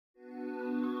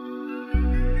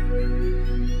Okay,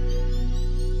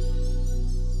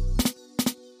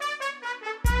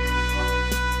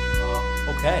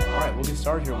 all right, we'll get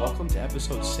started here. Welcome to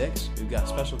episode 6. We've got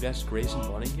special guest Grayson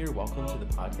Buning here. Welcome to the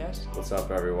podcast. What's up,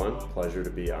 everyone? Pleasure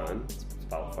to be on. It's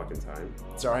about fucking time.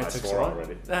 It's all right. I Took swore so long.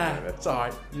 already. It's all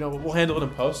right. You know, we'll handle it in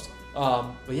post.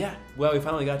 But yeah, well, we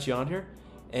finally got you on here,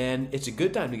 and it's a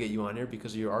good time to get you on here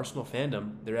because of your Arsenal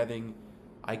fandom. They're having,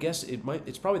 I guess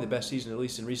it's probably the best season, at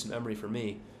least in recent memory for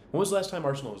me. When was the last time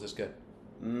Arsenal was this good?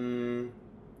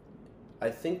 I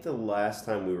think the last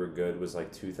time we were good was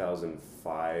like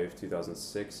 2005,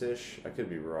 2006-ish. I could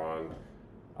be wrong.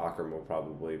 Akram will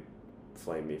probably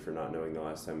flame me for not knowing the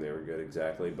last time they were good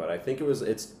exactly. But I think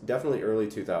it's definitely early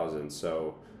 2000s.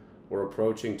 So we're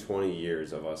approaching 20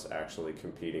 years of us actually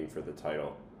competing for the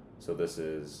title. So this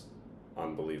is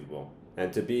unbelievable.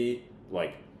 And to be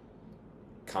like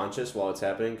conscious while it's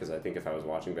happening, because I think if I was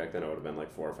watching back then, I would have been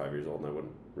like 4 or 5 years old and I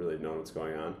wouldn't really know what's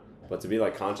going on. But to be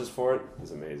like conscious for it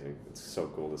is amazing. It's so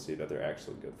cool to see that they're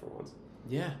actually good for once.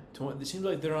 Yeah, it seems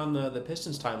like they're on the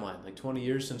Pistons timeline. Like 20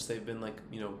 years since they've been like,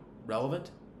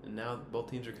 relevant, and now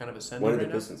both teams are kind of ascending. When did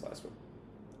right the Pistons last one?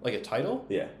 Like a title?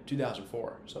 Yeah.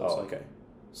 2004. So it's okay.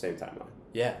 Same timeline.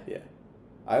 Yeah. Yeah.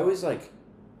 I always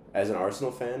as an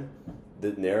Arsenal fan,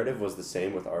 the narrative was the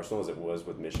same with Arsenal as it was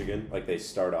with Michigan. Like they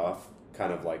start off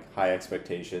kind of like high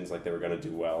expectations, like they were going to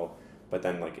do well. But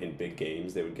then, like, in big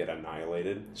games, they would get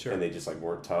annihilated. Sure. And they just,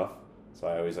 weren't tough. So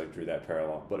I always, drew that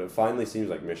parallel. But it finally seems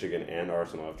like Michigan and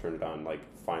Arsenal have turned it on,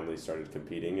 finally started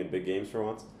competing in big games for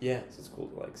once. Yeah. So it's cool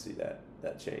to, see that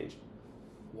change.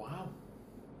 Wow.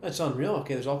 That's unreal.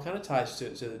 Okay, there's all kind of ties to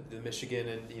the Michigan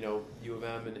and, U of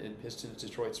M and Pistons,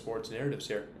 Detroit sports narratives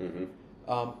here.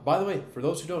 Mm-hmm. By the way, for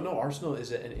those who don't know, Arsenal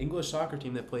is an English soccer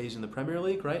team that plays in the Premier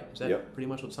League, right? Is that pretty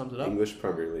much what sums it up? English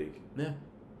Premier League. Yeah.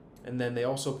 And then they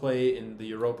also play in the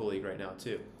Europa League right now,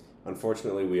 too.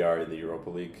 Unfortunately, we are in the Europa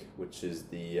League, which is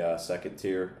the second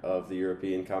tier of the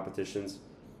European competitions.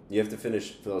 You have to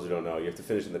finish, for those who don't know, you have to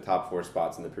finish in the top 4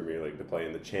 spots in the Premier League to play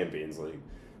in the Champions League,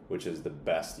 which is the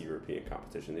best European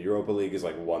competition. The Europa League is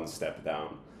one step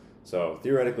down. So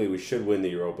theoretically, we should win the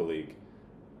Europa League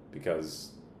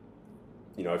because,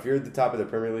 if you're at the top of the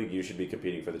Premier League, you should be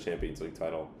competing for the Champions League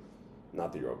title,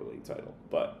 not the Europa League title.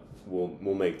 But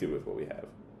we'll make do with what we have.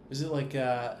 Is it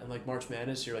in March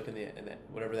Madness, you're in the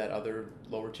whatever that other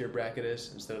lower tier bracket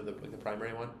is instead of the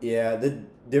primary one? Yeah, the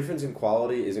difference in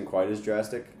quality isn't quite as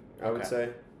drastic, I would say.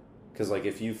 Because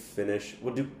if you finish,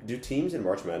 do teams in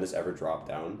March Madness ever drop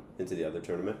down into the other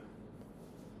tournament?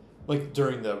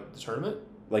 During the tournament?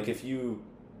 If you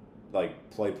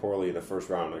play poorly in the first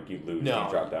round, you lose, you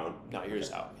drop down. No, you're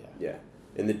just out. Yeah. Yeah,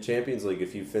 in the Champions League,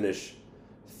 if you finish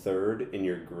third in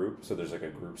your group, so there's a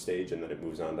group stage and then it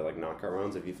moves on to knockout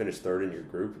rounds. If you finish third in your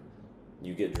group,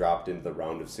 you get dropped into the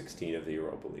round of 16 of the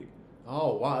Europa League.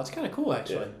 Oh wow, that's kind of cool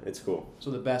actually. Yeah, it's cool.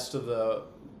 So the best of the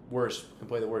worst can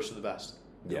play the worst of the best.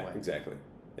 Yeah, exactly.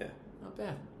 Yeah, not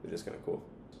bad. It is kind of cool.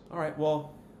 All right,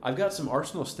 well, I've got some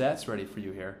Arsenal stats ready for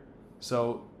you here.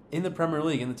 So in the Premier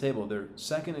League, in the table, they're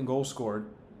second in goals scored.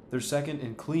 They're second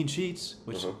in clean sheets,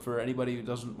 which for anybody who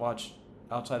doesn't watch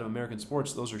outside of American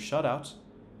sports, those are shutouts.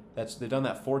 They've done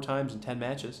that 4 times in 10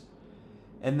 matches.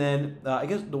 And then I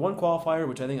guess the one qualifier,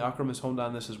 which I think Akram has honed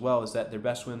on this as well, is that their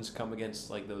best wins come against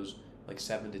those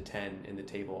 7 to 10 in the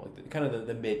table, kind of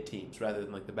the mid teams rather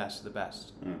than the best of the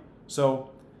best.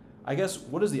 So I guess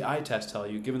what does the eye test tell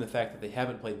you, given the fact that they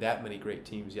haven't played that many great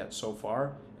teams yet so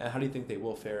far, and how do you think they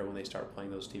will fare when they start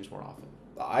playing those teams more often?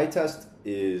 The eye test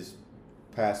is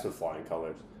passed with flying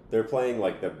colors. They're playing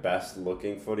the best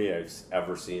looking footy I've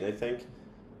ever seen, I think.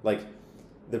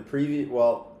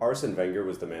 Arsene Wenger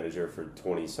was the manager for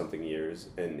 20-something years,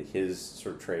 and his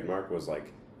sort of trademark was,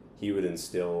 he would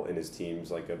instill in his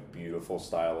teams, a beautiful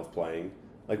style of playing.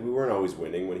 We weren't always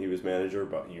winning when he was manager,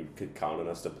 but you could count on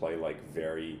us to play,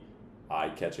 very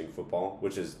eye-catching football,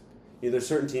 which is, there's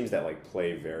certain teams that,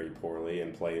 play very poorly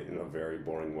and play in a very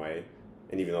boring way,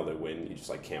 and even though they win, you just,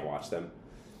 can't watch them.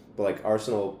 But,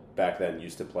 Arsenal back then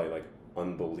used to play,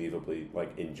 unbelievably,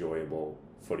 enjoyable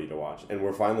footy to watch, and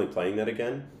we're finally playing that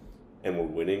again, and we're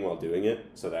winning while doing it.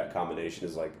 So that combination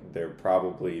is they're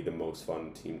probably the most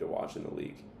fun team to watch in the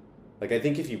league. I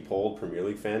think if you polled Premier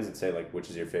League fans and say which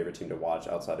is your favorite team to watch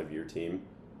outside of your team,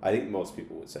 I think most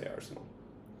people would say Arsenal.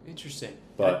 Interesting.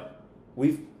 But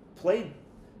we've played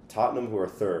Tottenham, who are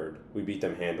third. We beat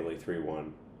them handily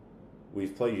 3-1.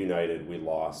 We've played United. We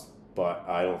lost, but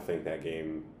I don't think that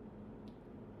game.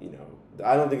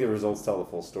 I don't think the results tell the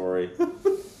full story.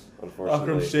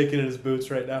 Unfortunately, Akram's shaking in his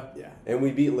boots right now. Yeah, and we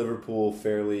beat Liverpool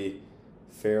fairly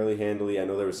handily. I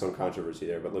know there was some controversy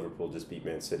there, but Liverpool just beat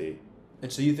Man City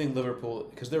And so you think Liverpool,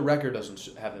 because their record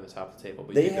doesn't have them at the top of the table,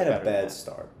 but they had a bad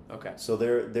start. Okay. So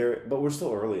but we're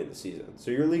still early in the season.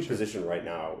 So your league position right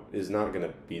now is not going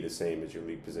to be the same as your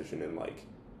league position in like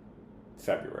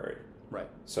February. Right.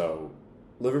 So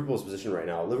Liverpool's position right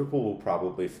now, Liverpool will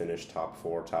probably finish top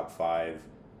 4, top 5.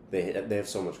 They have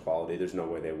so much quality. There's no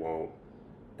way they won't.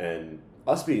 And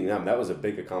us beating them, that was a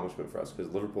big accomplishment for us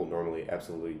because Liverpool normally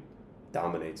absolutely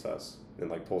dominates us and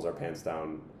like pulls our pants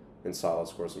down, and Salah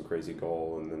scores some crazy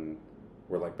goal, and then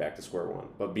we're like back to square one.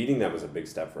 But beating them was a big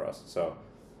step for us. So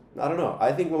I don't know.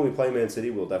 I think when we play Man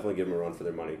City, we'll definitely give them a run for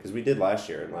their money because we did last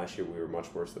year, and last year we were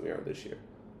much worse than we are this year.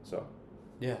 So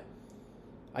yeah,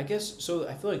 I guess so.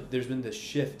 I feel like there's been this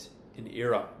shift in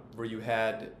era where you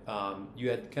had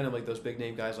kind of like those big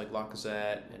name guys like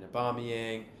Lacazette and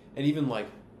Aubameyang, and even like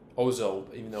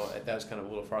Ozil, even though that was kind of a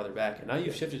little farther back. And now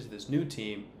you've shifted to this new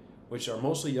team, which are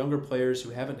mostly younger players who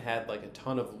haven't had like a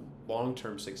ton of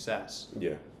long-term success.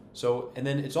 Yeah. So, and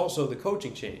then it's also the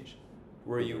coaching change,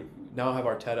 where you now have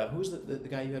Arteta. Who's the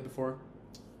guy you had before?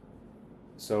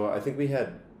 So I think we had,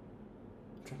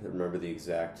 I'm trying to remember the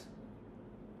exact.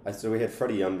 So we had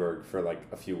Freddie Ljungberg for like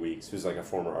a few weeks, who's like a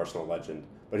former Arsenal legend,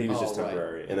 but he was just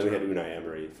temporary. Right. And then we had Unai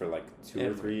Emery for like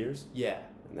 2 or 3 years. Yeah.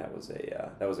 And that was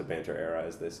a banter era,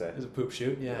 as they say. It was a poop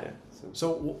shoot, yeah.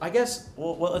 So I guess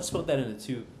let's split that into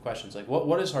two questions. Like,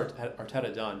 what has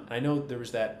Arteta done? And I know there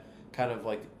was that kind of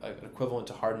like an equivalent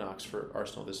to Hard Knocks for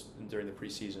Arsenal during the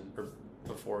preseason or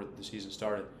before the season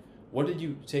started. What did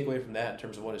you take away from that in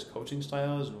terms of what his coaching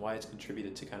style is and why it's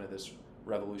contributed to kind of this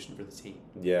revolution for the team?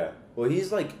 Yeah, well,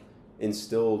 he's like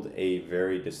instilled a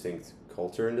very distinct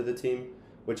culture into the team,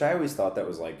 which I always thought that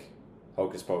was like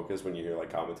hocus pocus when you hear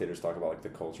like commentators talk about like the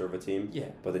culture of a team. Yeah.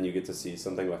 But then you get to see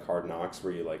something like Hard Knocks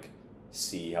where you like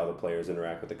see how the players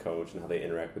interact with the coach and how they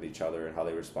interact with each other and how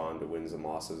they respond to wins and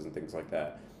losses and things like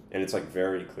that. And it's like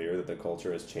very clear that the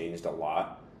culture has changed a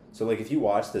lot. So like if you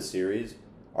watch the series,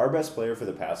 our best player for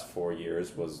the past 4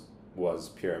 years was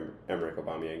Pierre-Emerick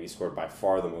Aubameyang. He scored by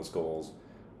far the most goals,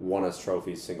 won us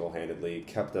trophies single-handedly,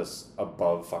 kept us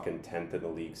above fucking 10th in the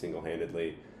league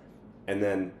single-handedly. And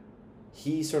then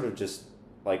he sort of just,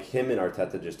 like, him and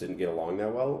Arteta just didn't get along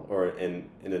that well. In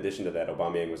addition to that,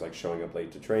 Aubameyang was, like, showing up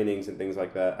late to trainings and things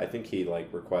like that. I think he,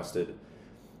 like, requested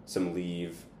some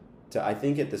leave I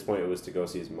think at this point it was to go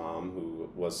see his mom, who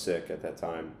was sick at that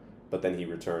time. But then he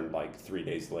returned, like, 3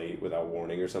 days late without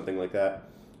warning or something like that.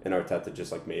 And Arteta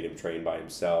just, like, made him train by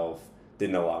himself.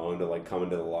 Didn't allow him to, like, come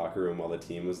into the locker room while the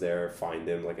team was there, fined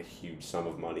him, like, a huge sum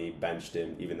of money, benched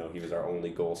him, even though he was our only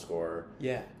goal scorer.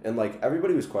 Yeah. And, like,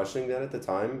 everybody was questioning that at the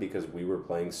time because we were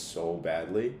playing so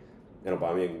badly. And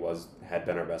Aubameyang had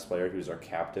been our best player. He was our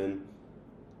captain.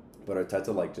 But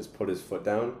Arteta, like, just put his foot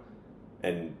down.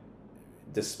 And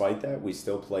despite that, we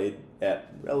still played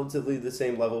at relatively the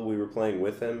same level we were playing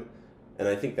with him. And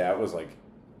I think that was, like,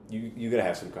 you got to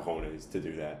have some cojones to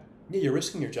do that. Yeah, you're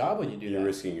risking your job when you do that. You're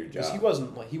risking your job. Because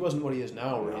he wasn't what he is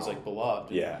now, where he's like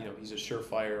beloved. Yeah. And, he's a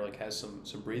surefire, like has some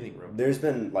breathing room. There's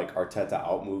been like Arteta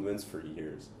out movements for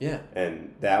years. Yeah.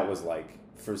 And that was like,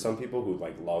 for some people who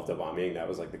like loved Aubameyang, that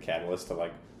was like the catalyst to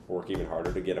like work even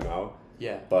harder to get him out.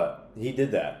 Yeah. But he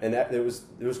did that, and there was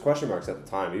question marks at the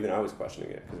time. Even I was questioning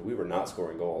it because we were not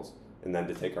scoring goals, and then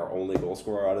to take our only goal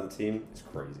scorer out of the team is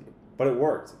crazy. But it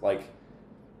worked. Like,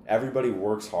 everybody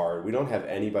works hard. We don't have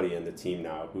anybody in the team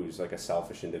now who's like a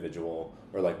selfish individual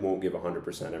or like won't give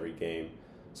 100% every game.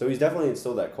 So he's definitely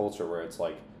instilled that culture where it's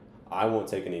like, I won't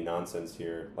take any nonsense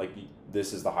here. Like,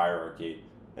 this is the hierarchy,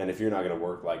 and if you're not going to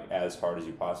work like as hard as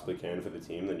you possibly can for the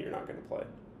team, then you're not going to play.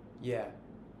 Yeah,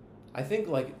 I think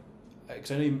like,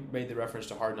 because I know you made the reference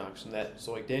to Hard Knocks, and that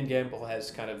so like Dan Gamble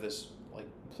has kind of this like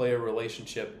player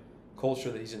relationship culture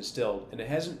that he's instilled, and it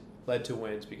hasn't led to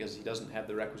wins because he doesn't have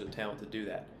the requisite talent to do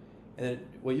that. And then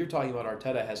what you're talking about,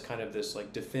 Arteta has kind of this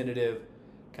like definitive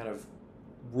kind of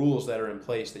rules that are in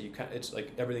place that it's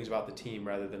like everything's about the team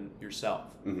rather than yourself.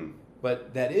 Mm-hmm.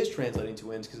 But that is translating to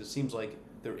wins because it seems like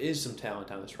there is some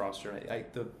talent on this roster.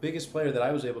 The biggest player that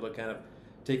I was able to kind of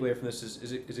take away from this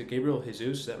is it Gabriel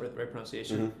Jesus? Is that the right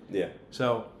pronunciation? Mm-hmm. Yeah.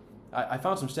 So I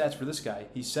found some stats for this guy.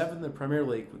 He's 7th in the Premier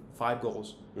League with 5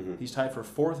 goals. Mm-hmm. He's tied for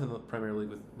 4th in the Premier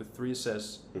League with 3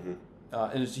 assists. Mm-hmm.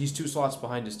 And he's 2 slots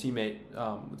behind his teammate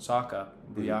Saka.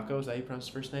 Buyako, is that how you pronounce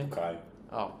his first name? Kai.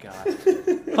 Oh, God.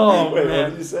 Oh, Wait, man. what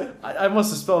did you say? I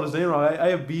must have spelled his name wrong. I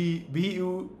have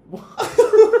B-U-Y-A-K-O.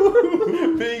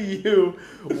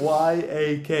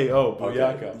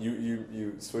 Buyako. Okay.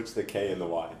 You switched the K and the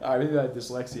Y. I maybe I have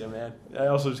dyslexia, man. I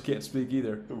also just can't speak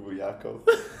either. Buyako.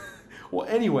 Well,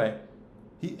 anyway,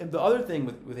 The other thing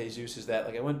with Jesus is that,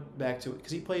 like, I went back to it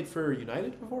because he played for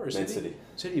United before, or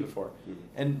City before,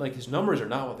 and like his numbers are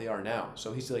not what they are now.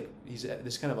 So he's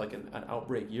this kind of like an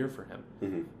outbreak year for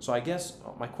him. So I guess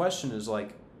my question is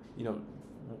like,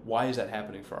 why is that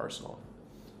happening for Arsenal?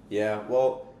 Yeah,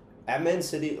 well, at Man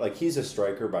City, like he's a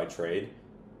striker by trade,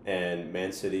 and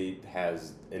Man City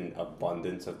has an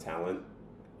abundance of talent,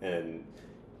 and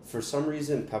for some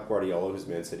reason Pep Guardiola, who's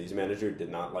Man City's manager,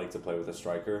 did not like to play with a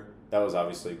striker. That was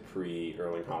obviously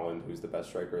pre-Erling Haaland, who's the best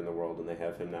striker in the world, and they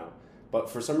have him now. But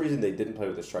for some reason, they didn't play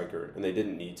with a striker, and they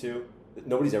didn't need to.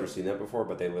 Nobody's ever seen that before,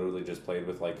 but they literally just played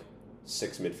with, like,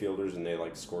 6 midfielders, and they,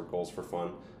 like, scored goals for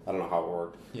fun. I don't know how it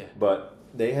worked. Yeah. But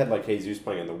they had, like, Jesus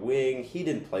playing on the wing. He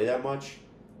didn't play that much,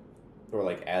 or,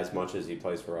 like, as much as he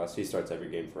plays for us. He starts every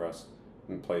game for us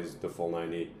and plays the full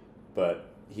 90. But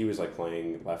he was, like,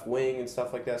 playing left wing and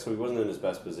stuff like that, so he wasn't in his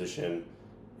best position.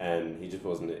 And he just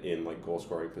wasn't in, like,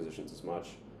 goal-scoring positions as much.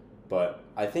 But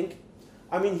I think,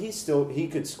 he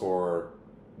could score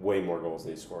way more goals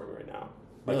than he's scoring right now.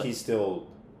 Like, really?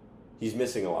 He's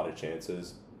missing a lot of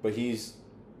chances, but he's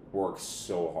worked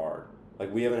so hard.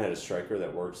 Like, we haven't had a striker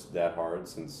that works that hard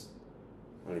since,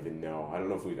 I don't even know. I don't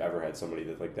know if we've ever had somebody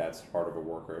that's hard of a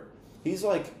worker. He's,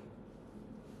 like,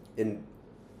 in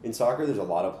soccer, there's a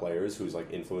lot of players whose,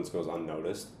 like, influence goes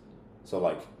unnoticed. So,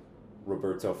 like,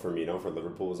 Roberto Firmino for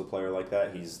Liverpool is a player like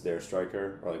that. He's their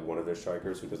striker, or like one of their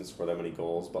strikers who doesn't score that many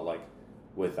goals, but like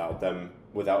without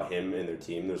him and their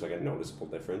team, there's like a noticeable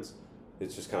difference.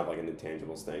 It's just kind of like an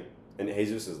intangibles thing. And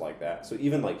Jesus is like that. So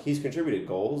even like he's contributed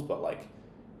goals, but like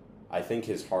I think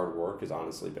his hard work has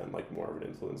honestly been like more of an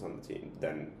influence on the team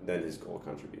than his goal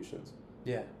contributions.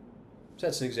 Yeah.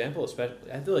 Sets an example,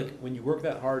 especially I feel like when you work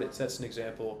that hard, it sets an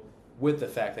example with the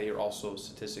fact that you're also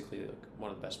statistically like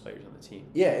one of the best players on the team.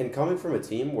 Yeah, and coming from a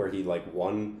team where he like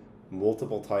won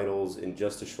multiple titles in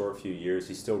just a short few years,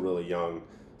 he's still really young.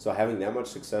 So having that much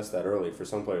success that early, for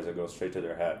some players, it goes straight to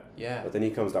their head. Yeah. But then he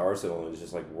comes to Arsenal and is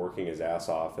just like working his ass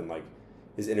off, and like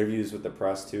his interviews with the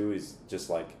press too, he's just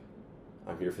like,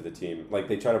 I'm here for the team. Like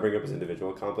they try to bring up his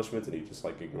individual accomplishments, and he just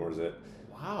like ignores it.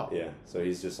 Wow. Yeah. So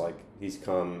he's just like he's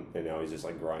come, and now he's just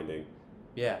like grinding.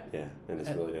 Yeah. Yeah, and it's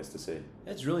really nice to see.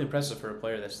 It's really impressive for a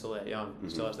player that's still that young,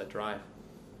 still has that drive.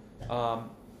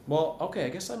 Well, okay, I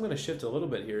guess I'm going to shift a little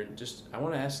bit here, and I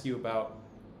want to ask you about.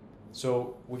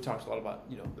 So we've talked a lot about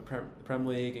the Prem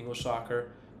League, English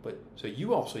soccer, but so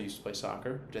you also used to play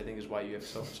soccer, which I think is why you have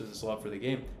so much of this love for the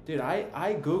game, dude.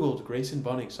 I googled Grayson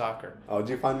Buning soccer. Oh, did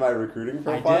you find my recruiting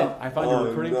profile? I did. I found your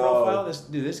recruiting profile.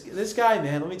 This guy,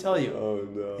 man. Let me tell you. Oh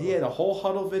no. He had a whole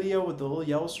huddle video with the little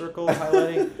yellow circle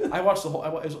highlighting. I watched the whole.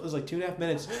 It was like 2.5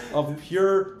 minutes of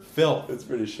pure filth. It's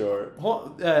pretty short.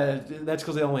 That's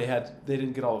because they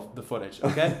didn't get all of the footage.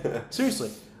 Okay, seriously.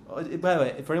 By the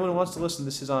way, for anyone who wants to listen,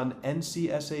 this is on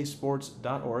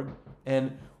ncsasports.org,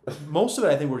 and most of it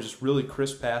I think were just really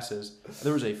crisp passes.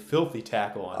 There was a filthy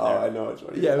tackle on there. Oh, I know which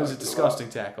one. Yeah, it was a disgusting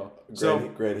tackle.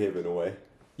 Grand Haven away.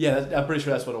 Yeah, I'm pretty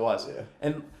sure that's what it was. Yeah.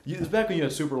 And it was back when you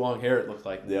had super long hair, it looked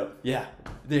like. Yep. Yeah.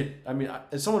 Dude, I mean,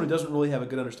 as someone who doesn't really have a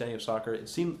good understanding of soccer, it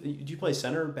seemed... Did you play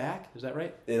center back? Is that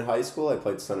right? In high school, I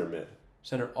played center mid.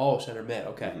 Center mid.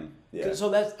 Okay. Mm-hmm. Yeah. So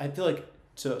that's... I feel like...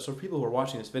 So for people who are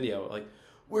watching this video, like,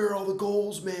 where are all the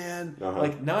goals, man? Uh-huh.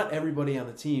 Like, not everybody on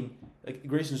the team... Like,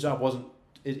 Grayson's job wasn't...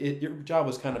 Your job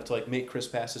was kind of to, like, make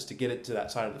crisp passes to get it to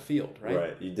that side of the field, right?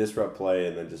 Right. You disrupt play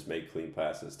and then just make clean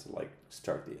passes to, like,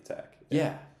 start the attack.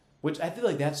 Yeah. Which I feel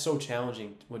like that's so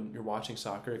challenging when you're watching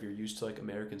soccer if you're used to like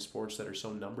American sports that are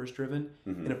so numbers driven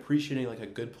and appreciating like a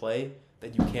good play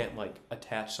that you can't like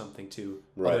attach something to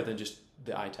other than just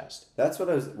the eye test. That's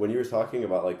what I was when you were talking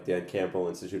about like Dan Campbell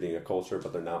instituting a culture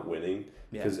but they're not winning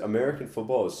because American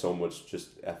football is so much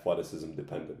just athleticism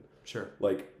dependent. Sure.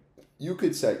 Like you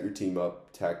could set your team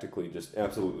up tactically just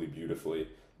absolutely beautifully,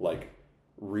 like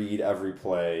read every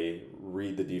play,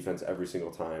 read the defense every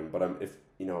single time, but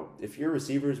if your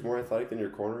receiver is more athletic than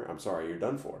your corner, I'm sorry, you're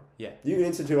done for. Yeah. You can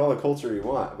institute all the culture you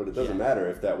want, but it doesn't matter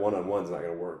if that one-on-one's not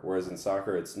going to work. Whereas in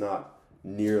soccer, it's not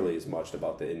nearly as much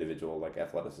about the individual like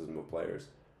athleticism of players.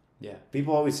 Yeah.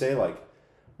 People always say like,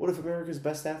 what if America's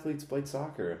best athletes played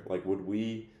soccer? Like, would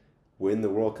we win the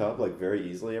World Cup like very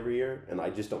easily every year? And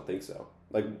I just don't think so.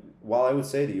 Like, while I would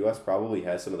say the U.S. probably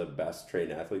has some of the best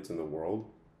trained athletes in the world,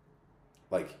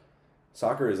 like,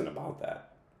 soccer isn't about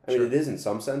that. I mean, it is in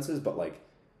some senses, but like,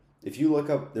 if you look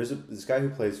up, there's this guy who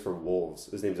plays for Wolves.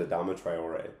 His name's Adama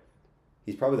Traore.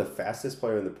 He's probably the fastest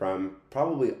player in the Prem,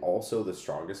 probably also the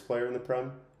strongest player in the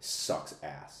Prem. Sucks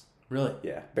ass. Really?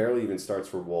 Yeah. Barely even starts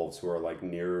for Wolves, who are like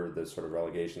near the sort of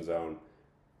relegation zone.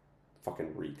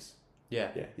 Fucking reeks. Yeah.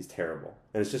 Yeah, he's terrible.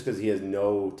 And it's just because he has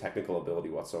no technical ability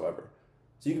whatsoever.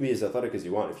 So you can be as athletic as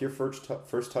you want. If your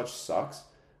first touch sucks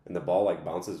and the ball like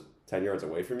bounces 10 yards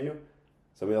away from you,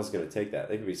 somebody else is going to take that.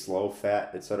 They could be slow,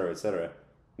 fat, et cetera,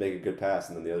 make a good pass,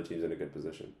 and then the other team's in a good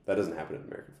position. That doesn't happen in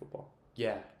American football.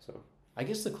 Yeah. So I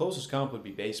guess the closest comp would be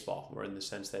baseball, where in the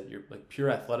sense that you're like pure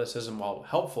athleticism, while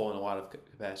helpful in a lot of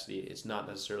capacity, it's not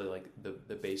necessarily like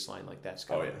the baseline. Like that's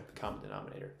kind of the common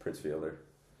denominator. Prince Fielder.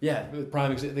 Yeah,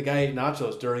 prime example. The guy ate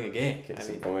nachos during a game. Case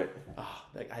in point. Oh,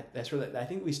 that's where I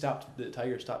think the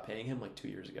Tigers stopped paying him like 2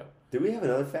 years ago. Did we have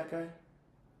another fat guy?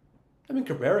 I mean,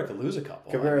 Cabrera could lose a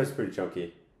couple. Cabrera's pretty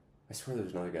chunky. I swear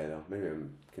there's another guy though. Maybe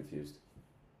I'm confused.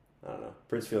 I don't know.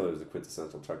 Prince Fielder was the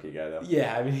quintessential chunky guy though.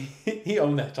 Yeah, I mean he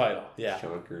owned that title. Yeah.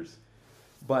 Chunkers.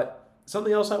 But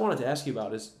something else I wanted to ask you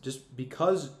about is just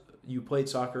because you played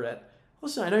soccer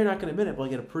listen, I know you're not going to admit it, but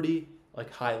like at a pretty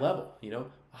like high level, you know.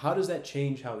 How does that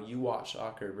change how you watch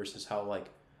soccer versus how like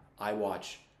I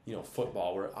watch, you know,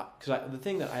 football? Because the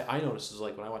thing that I notice is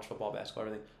like when I watch football, basketball,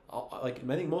 everything, I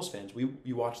think most fans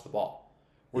you watch the ball.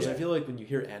 Whereas I feel like when you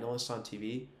hear analysts on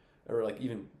TV or like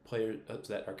even players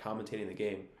that are commentating the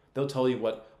game, they'll tell you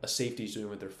what a safety's doing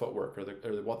with their footwork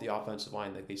or what the offensive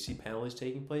line, like they see penalties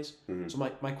taking place. Mm-hmm. So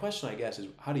my question, I guess, is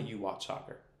how do you watch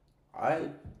soccer? I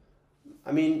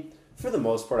mean, for the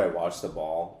most part, I watch the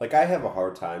ball. Like, I have a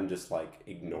hard time just, like,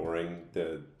 ignoring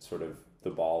the sort of the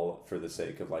ball for the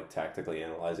sake of, like, tactically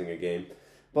analyzing a game.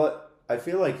 But I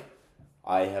feel like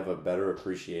I have a better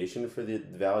appreciation for the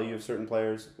value of certain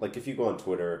players. Like, if you go on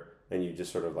Twitter and you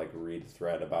just sort of, like, read a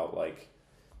thread about, like,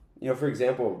 you know, for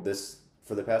example,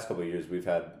 for the past couple of years, we've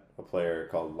had a player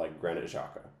called, like, Granit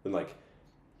Xhaka. And, like,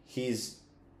 he's,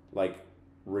 like,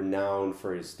 renowned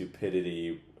for his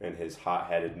stupidity and his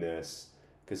hot-headedness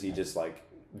because he just, like,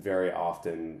 very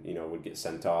often, you know, would get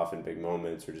sent off in big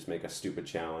moments or just make a stupid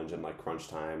challenge in, like, crunch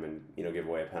time and, you know, give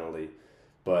away a penalty.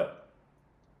 But,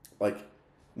 like,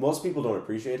 most people don't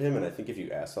appreciate him, and I think if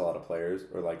you asked a lot of players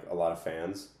or, like, a lot of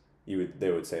fans,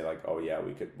 they would say, like, oh, yeah,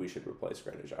 we should replace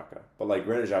Granit Xhaka. But, like,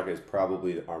 Granit Xhaka is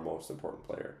probably our most important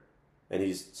player. And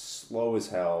he's slow as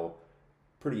hell,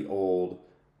 pretty old,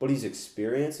 but he's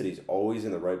experienced and he's always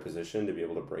in the right position to be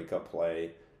able to break up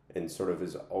play and sort of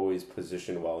is always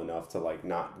positioned well enough to, like,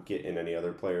 not get in any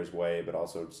other player's way, but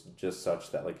also just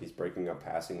such that, like, he's breaking up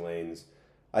passing lanes.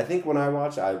 I think when I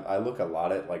watch, I look a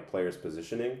lot at, like, players'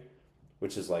 positioning,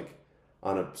 which is, like,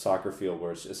 on a soccer field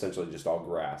where it's essentially just all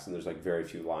grass and there's, like, very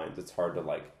few lines. It's hard to,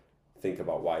 like, think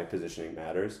about why positioning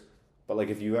matters. But, like,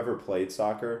 if you ever played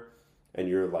soccer and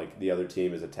you're, like, the other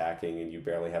team is attacking and you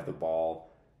barely have the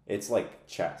ball, it's like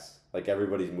chess. Like,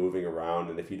 everybody's moving around,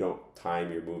 and if you don't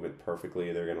time your movement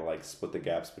perfectly, they're going to, like, split the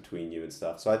gaps between you and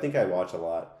stuff. So I think I watch a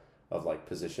lot of, like,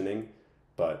 positioning,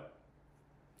 but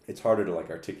it's harder to, like,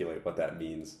 articulate what that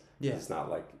means. Yeah. It's not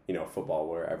like, you know, football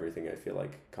where everything, I feel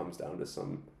like, comes down to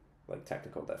some, like,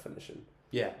 technical definition.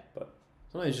 Yeah. But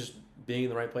sometimes just being in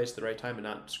the right place at the right time and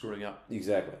not screwing up.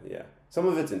 Exactly, yeah. Some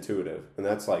of it's intuitive, and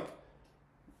that's, like,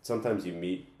 sometimes you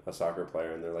meet a soccer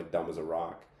player and they're, like, dumb as a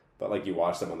rock. But, like, you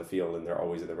watch them on the field and they're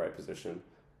always in the right position.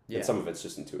 Yeah. And some of it's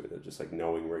just intuitive, just, like,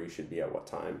 knowing where you should be at what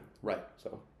time. Right.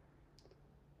 So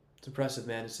it's impressive,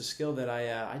 man. It's a skill that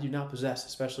I do not possess,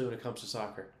 especially when it comes to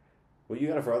soccer. Well, you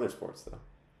got it for other sports,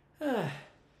 though.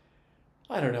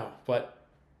 I don't know. But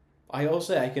I will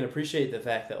say I can appreciate the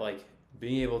fact that, like,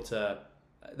 being able to...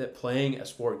 that playing a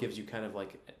sport gives you kind of,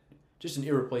 like, just an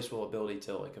irreplaceable ability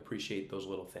to, like, appreciate those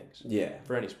little things. Yeah.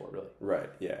 For any sport, really.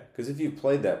 Right, yeah. Because if you've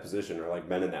played that position or, like,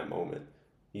 been in that moment,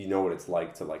 you know what it's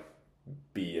like to, like,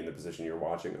 be in the position you're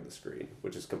watching on the screen,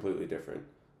 which is completely different.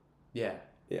 Yeah.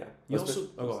 Yeah. You also...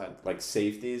 Oh, go ahead. Like,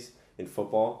 safeties in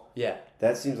football. Yeah.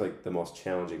 That seems like the most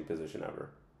challenging position ever.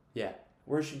 Yeah.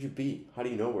 Where should you be? How do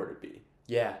you know where to be?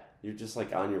 Yeah. You're just,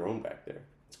 like, on your own back there.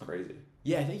 It's crazy.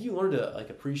 Yeah, I think you learn to,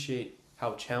 like, appreciate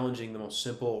how challenging the most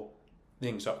simple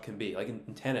things can be. Like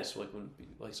in tennis, like when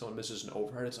like someone misses an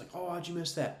overhead, it's like, oh, how'd you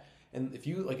miss that? And if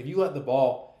you let the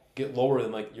ball get lower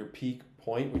than, like, your peak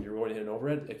point when you're going to hit an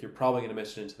overhead, like, you're probably going to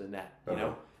miss it into the net, you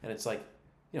know? And it's like,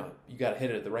 you know, you got to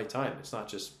hit it at the right time. It's not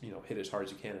just, you know, hit as hard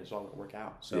as you can and it's all going to work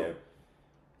out. So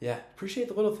yeah, appreciate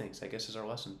the little things, I guess, is our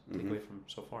lesson to take away from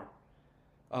so far.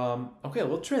 Okay,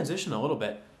 we'll transition a little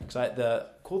bit because the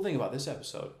cool thing about this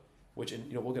episode, which, and,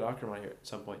 you know, we'll get Akram on here at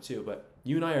some point too, but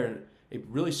you and I are in a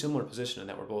really similar position in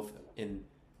that we're both in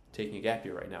taking a gap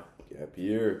year right now. Gap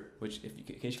year. Which, in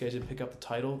case you guys didn't pick up the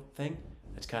title thing,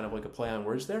 it's kind of like a play on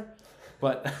words there.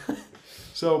 But,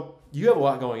 so, you have a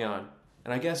lot going on.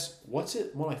 And I guess, one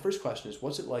of my first questions is,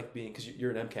 what's it like being, because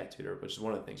you're an MCAT tutor, which is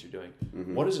one of the things you're doing.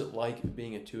 Mm-hmm. What is it like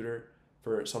being a tutor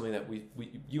for something that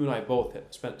you and I both have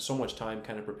spent so much time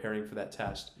kind of preparing for that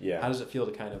test? Yeah. How does it feel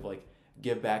to kind of, like,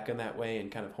 give back in that way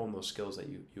and kind of hone those skills that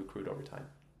you accrued over time?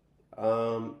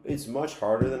 It's much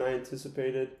harder than I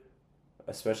anticipated,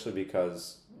 especially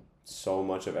because so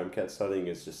much of MCAT studying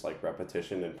is just like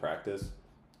repetition and practice.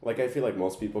 Like I feel like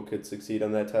most people could succeed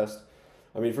on that test.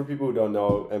 I mean, for people who don't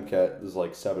know, MCAT is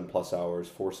like 7+ hours,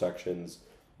 4 sections,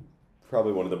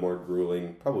 probably one of the more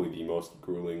grueling, probably the most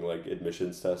grueling like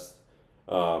admissions tests.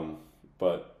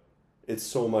 But it's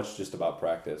so much just about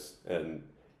practice, and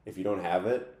if you don't have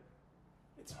it,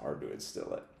 it's hard to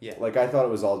instill it. Yeah. Like I thought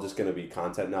it was all just going to be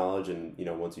content knowledge, and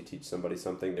once you teach somebody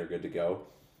something, they're good to go.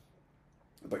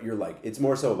 But you're like, it's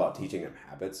more so about teaching them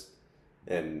habits,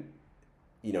 and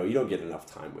you don't get enough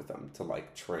time with them to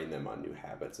like train them on new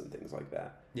habits and things like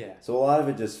that. Yeah. So a lot of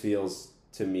it just feels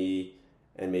to me,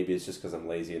 and maybe it's just because I'm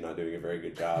lazy and not doing a very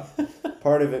good job.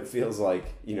 Part of it feels like,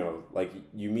 like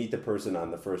you meet the person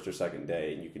on the first or second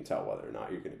day and you can tell whether or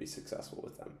not you're going to be successful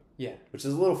with them. Yeah. Which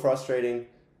is a little frustrating,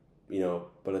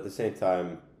 but at the same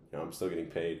time, I'm still getting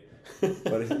paid.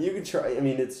 But you can try. I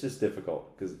mean, it's just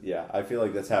difficult because, I feel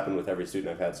like that's happened with every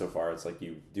student I've had so far. It's like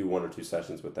you do 1 or 2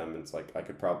 sessions with them and it's like I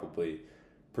could probably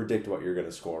predict what you're going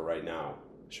to score right now.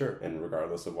 Sure. And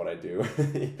regardless of what I do.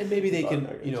 And maybe they can,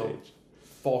 change.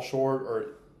 Fall short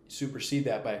or supersede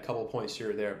that by a couple points here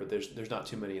or there, but there's not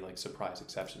too many like surprise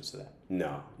exceptions to that.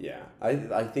 No, yeah.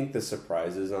 I think the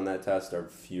surprises on that test are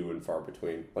few and far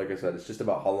between. Like I said, it's just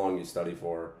about how long you study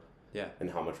for, and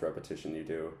how much repetition you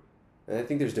do. And I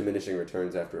think there's diminishing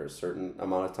returns after a certain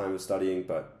amount of time of studying,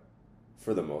 but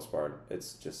for the most part,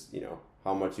 it's just,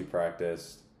 how much you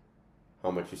practiced,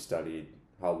 how much you studied,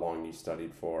 how long you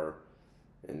studied for.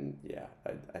 And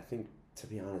I think, to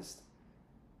be honest,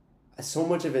 so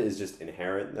much of it is just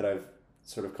inherent that I've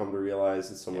sort of come to realize,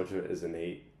 and so much of it is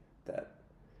innate that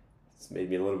it's made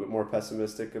me a little bit more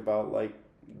pessimistic about like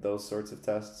those sorts of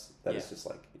tests. That it's just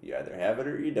like you either have it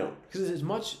or you don't. Because it's as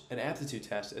much an aptitude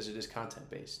test as it is content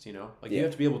based. You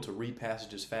have to be able to read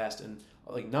passages fast, and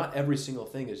like not every single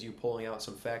thing is you pulling out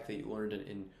some fact that you learned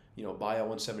in Bio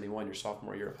 171 your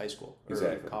sophomore year of high school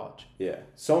or college. Yeah,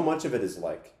 so much of it is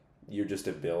like your just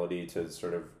ability to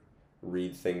sort of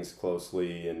read things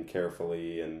closely and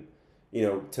carefully, and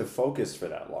to focus for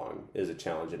that long is a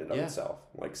challenge in and of itself.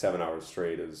 Like 7 hours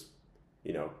straight is,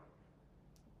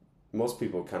 most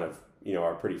people kind of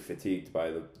are pretty fatigued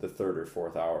by the third or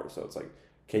fourth hour. So it's like,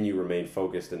 can you remain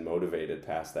focused and motivated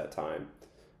past that time?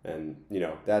 And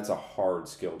that's a hard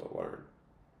skill to learn.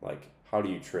 Like, how do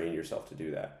you train yourself to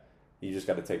do that? You just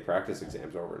got to take practice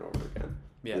exams over and over again.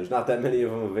 There's not that many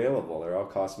of them available. They all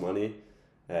cost money,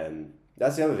 and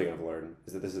that's the other thing I've learned,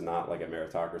 is that this is not like a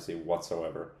meritocracy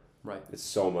whatsoever. Right. It's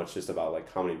so much just about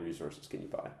like how many resources can you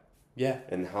buy? Yeah.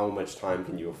 And how much time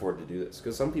can you afford to do this?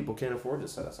 Because some people can't afford to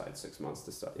set aside 6 months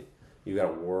to study. You got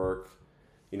to work.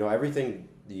 Everything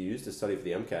you use to study for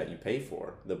the MCAT, you pay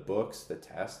for. The books, the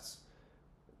tests,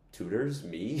 tutors,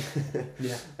 me,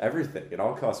 everything. It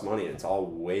all costs money, and it's all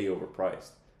way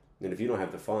overpriced. And if you don't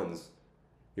have the funds,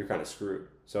 you're kind of screwed.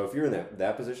 So if you're in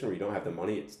that position where you don't have the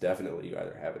money, it's definitely you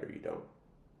either have it or you don't.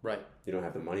 Right. You don't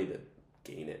have the money to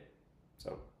gain it.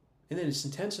 So. And then it's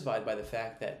intensified by the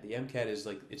fact that the MCAT is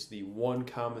like, it's the one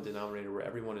common denominator where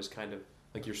everyone is kind of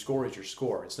like, your score is your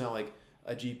score. It's not like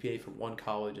a GPA from one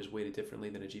college is weighted differently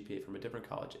than a GPA from a different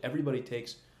college. Everybody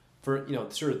takes, for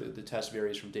sort of the test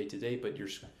varies from date to date, but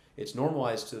it's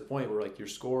normalized to the point where like your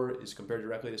score is compared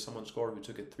directly to someone's score who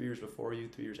took it 3 years before you,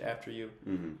 3 years after you,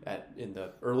 in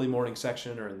the early morning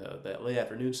section or in the late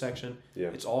afternoon section. Yeah.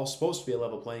 It's all supposed to be a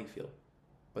level playing field,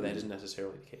 but that isn't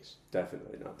necessarily the case.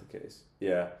 Definitely not the case.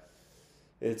 Yeah.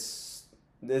 It's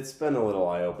been a little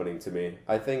eye-opening to me.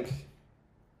 I think,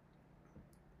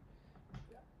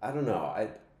 I don't know.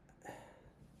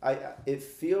 It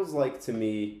feels like to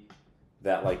me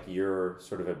that like your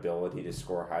sort of ability to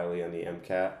score highly on the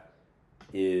MCAT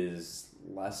is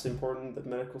less important than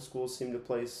medical schools seem to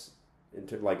place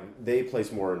into, like they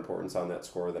place more importance on that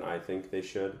score than I think they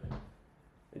should.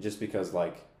 Just because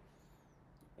like,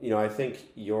 I think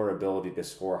your ability to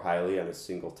score highly on a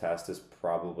single test is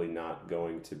probably not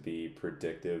going to be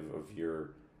predictive of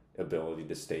your ability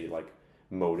to stay like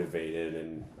motivated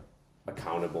and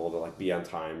accountable to like be on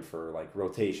time for like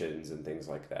rotations and things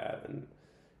like that. And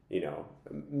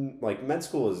like med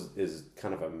school is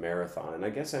kind of a marathon, and I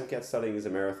guess MCAT studying is a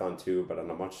marathon too, but on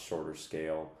a much shorter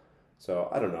scale. So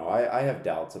I don't know. I have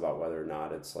doubts about whether or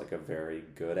not it's like a very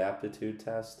good aptitude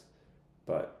test,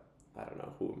 but I don't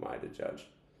know. Who am I to judge?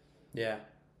 Yeah.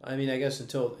 I mean, I guess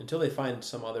until they find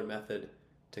some other method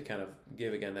to kind of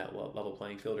give, again, that level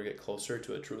playing field or get closer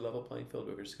to a true level playing field,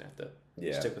 we're just going to have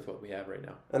to stick with what we have right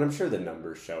now. And I'm sure the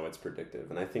numbers show it's predictive,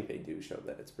 and I think they do show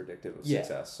that it's predictive of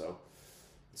success. So,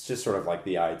 it's just sort of like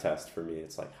the eye test for me.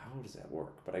 It's like, how does that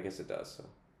work? But I guess it does. So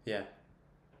Yeah.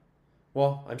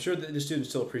 Well, I'm sure that the students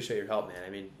still appreciate your help, man. I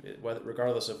mean,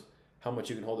 regardless of how much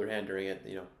you can hold their hand during it,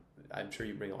 I'm sure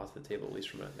you bring a lot to the table, at least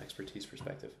from an expertise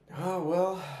perspective. Oh,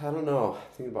 well, I don't know. I'm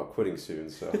thinking about quitting soon,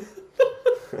 so.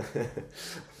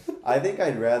 I think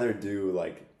I'd rather do,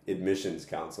 like, admissions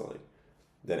counseling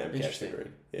than MCAT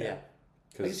tutoring. Yeah.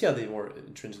 I can see how they'd be more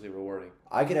intrinsically rewarding.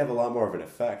 I could have a lot more of an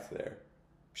effect there.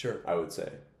 Sure. I would say.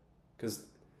 Because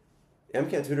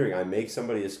MCAT tutoring, I make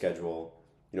somebody a schedule.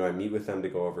 I meet with them to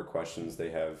go over questions they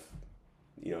have,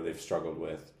 they've struggled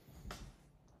with.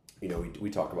 We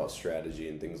talk about strategy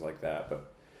and things like that,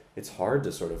 but it's hard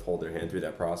to sort of hold their hand through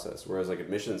that process. Whereas like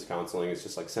admissions counseling, it's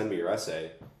just like, send me your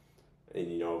essay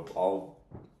and,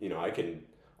 I can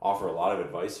offer a lot of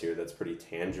advice here that's pretty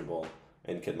tangible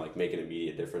and can like make an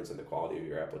immediate difference in the quality of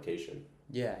your application.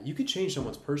 Yeah, you could change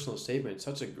someone's personal statement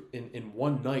in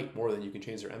one night more than you can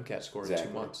change their MCAT score in 2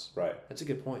 months. Right. That's a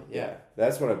good point. Yeah.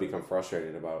 That's what I've become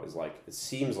frustrated about is like, it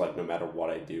seems like no matter what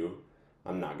I do,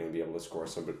 I'm not going to be able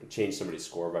to change somebody's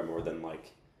score by more than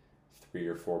like 3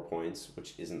 or 4 points,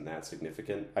 which isn't that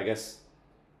significant. I guess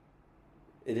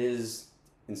it is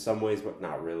in some ways, but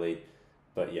not really.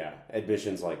 But yeah,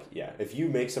 admissions, like, yeah, if you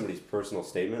make somebody's personal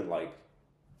statement like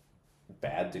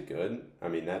bad to good, I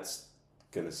mean, that's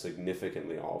going to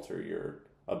significantly alter your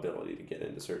ability to get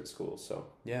into certain schools. So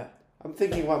yeah, I'm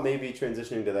thinking about maybe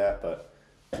transitioning to that, but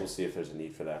we'll see if there's a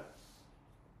need for that.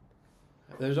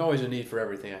 There's always a need for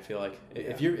everything, I feel like.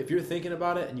 If you're thinking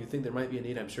about it and you think there might be a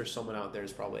need, I'm sure someone out there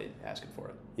is probably asking for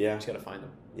it. Yeah. You just got to find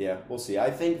them. Yeah, we'll see.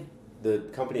 I think the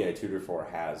company I tutor for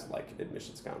has like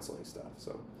admissions counseling stuff.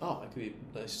 So that could be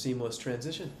a seamless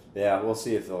transition. Yeah, we'll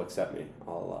see if they'll accept me.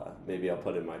 Maybe I'll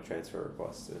put in my transfer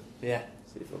request to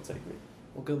see if they'll take me.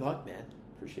 Well, good luck, man.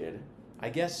 Appreciate it. I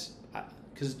guess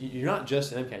because you're not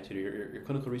just an MCAT tutor. You're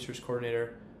clinical research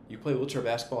coordinator. You play wheelchair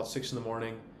basketball at 6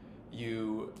 a.m.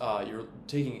 You're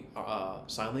taking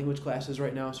sign language classes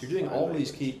right now. So you're doing all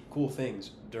these cool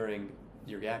things during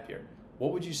your gap year.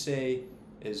 What would you say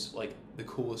is like the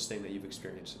coolest thing that you've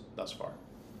experienced thus far?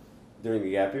 During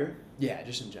the gap year? Yeah,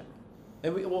 just in general.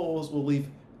 And we'll leave,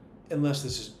 unless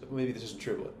this isn't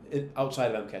true, but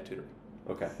outside of MCAT tutoring.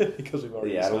 Okay. Because we've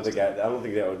already. Yeah, I don't think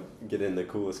that would get in the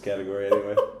coolest category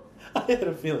anyway. I had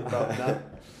a feeling probably not.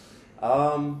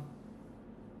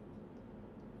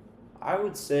 I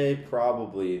would say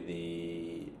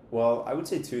probably I would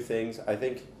say 2 things. I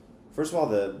think, first of all,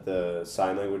 the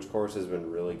sign language course has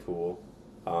been really cool.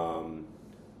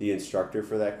 The instructor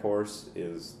for that course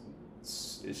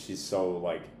she's so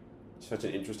like such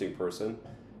an interesting person.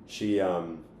 She's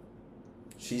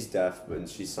deaf and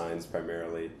she signs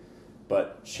primarily,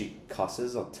 but she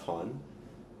cusses a ton.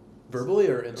 Verbally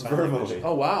or in sign language?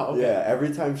 Oh, wow. Okay. Yeah,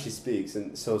 every time she speaks.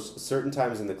 And so certain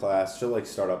times in the class, she'll like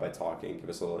start out by talking, give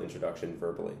us a little introduction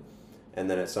verbally. And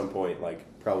then at some point, like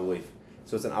probably,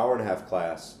 so it's an hour-and-a-half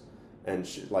class, and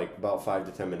she, like about 5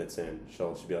 to 10 minutes in,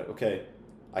 she'll be like, okay,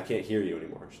 I can't hear you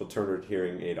anymore. She'll turn her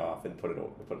hearing aid off and put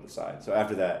it aside. So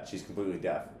after that, she's completely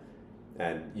deaf,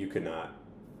 and you cannot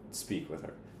speak with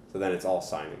her. So then it's all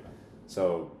signing.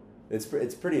 So it's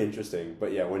pretty interesting.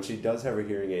 But yeah, when she does have her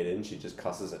hearing aid in, she just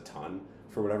cusses a ton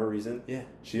for whatever reason. Yeah.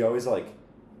 She always like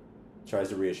tries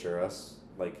to reassure us,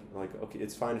 like okay,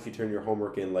 it's fine if you turn your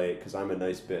homework in late because I'm a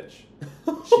nice bitch.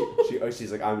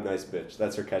 She's like, I'm a nice bitch.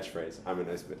 That's her catchphrase. I'm a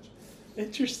nice bitch.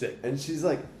 Interesting. And she's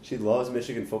like, she loves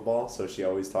Michigan football, so she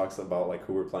always talks about like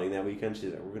who we're playing that weekend.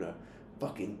 She's like, we're gonna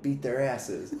fucking beat their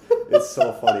asses. It's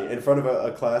so funny in front of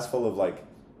a class full of like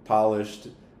polished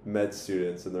med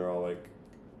students, and they're all like,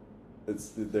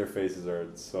 their faces are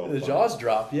so the funny. Jaws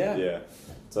drop. Yeah.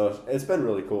 So it's been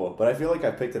really cool, but I feel like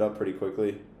I picked it up pretty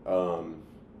quickly.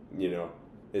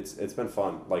 It's been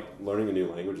fun. Like learning a new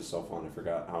language is so fun. I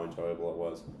forgot how enjoyable it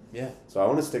was. Yeah. So I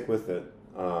want to stick with it.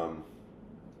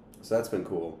 So that's been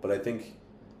cool. But I think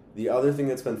the other thing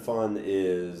that's been fun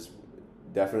is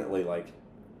definitely like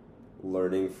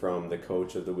learning from the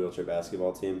coach of the wheelchair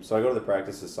basketball team. So I go to the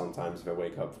practices sometimes if I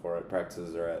wake up for it.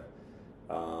 Practices are at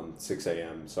 6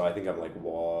 a.m. So I think I'm like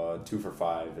 2 for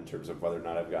 5 in terms of whether or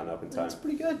not I've gotten up in time. That's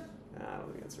pretty good. I don't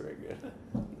think that's very good.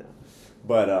 No.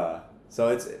 But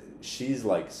so she's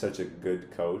like such a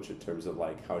good coach in terms of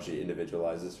like how she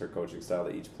individualizes her coaching style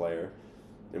to each player.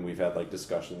 And we've had like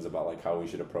discussions about like how we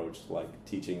should approach like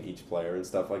teaching each player and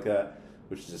stuff like that,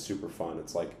 which is just super fun.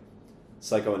 It's like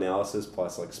psychoanalysis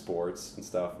plus like sports and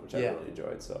stuff, which I really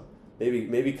enjoyed. So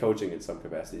maybe coaching in some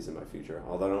capacities in my future,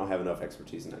 although I don't have enough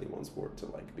expertise in any one sport to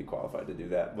like be qualified to do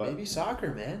that. But maybe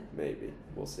soccer, man. Maybe.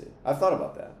 We'll see. I've thought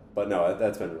about that. But no,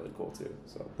 that's been really cool too.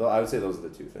 So I would say those are the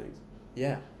 2 things.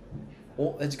 Yeah.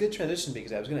 Well, it's a good transition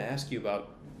because I was going to ask you about,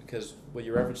 because what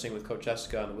you're referencing with Coach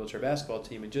Jessica on the wheelchair basketball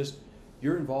team and just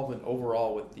your involvement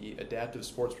overall with the adaptive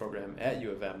sports program at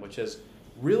U of M, which has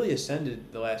really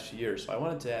ascended the last few years. So I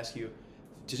wanted to ask you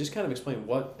to just kind of explain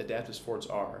what adaptive sports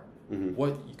are,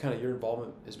 what kind of your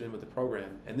involvement has been with the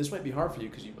program. And this might be hard for you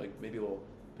because you like maybe it will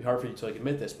be hard for you to like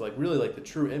admit this, but like really like the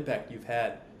true impact you've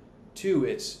had to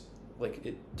its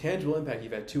tangible impact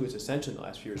you've had to its ascension the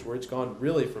last few years, where it's gone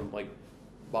really from like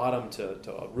bottom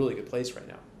to a really good place right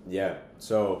now. Yeah.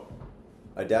 So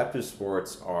adaptive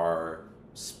sports are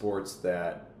sports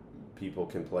that people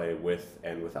can play with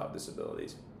and without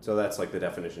disabilities. So that's like the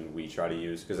definition we try to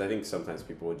use, because I think sometimes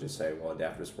people would just say, well,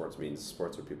 adaptive sports means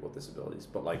sports for people with disabilities.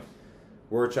 But like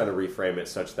we're trying to reframe it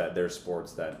such that they're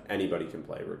sports that anybody can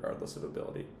play regardless of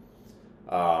ability.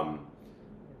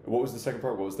 What was the second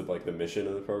part? What was the mission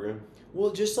of the program?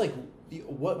 Well, just like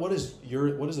what is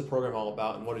the program all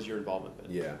about, and what is your involvement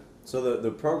been? Yeah. So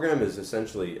the program is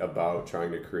essentially about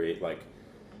trying to create like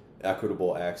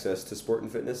equitable access to sport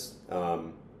and fitness.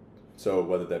 So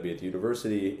whether that be at the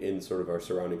university, in sort of our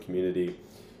surrounding community,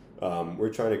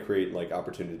 we're trying to create like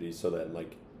opportunities so that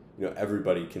like, you know,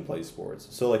 everybody can play sports.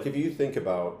 So like if you think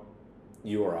about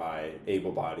you or I,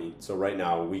 able-bodied, so right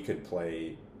now we could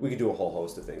do a whole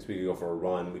host of things. We could go for a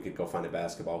run, we could go find a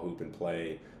basketball hoop and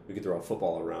play, we could throw a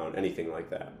football around, anything like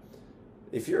that.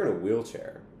 If you're in a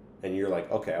wheelchair and you're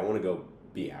like, okay, I want to go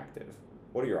be active,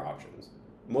 what are your options?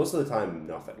 Most of the time,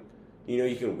 nothing. You know,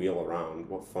 you can wheel around.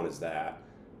 What fun is that?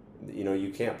 You know, you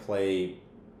can't play,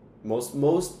 most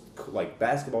like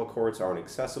basketball courts aren't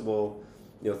accessible,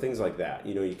 you know, things like that.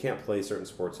 You know, you can't play certain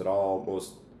sports at all.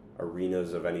 Most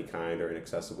arenas of any kind are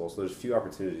inaccessible. So there's few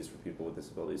opportunities for people with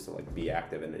disabilities to like be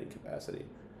active in any capacity,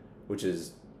 which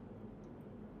is,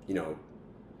 you know,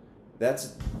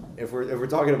 that's, if we're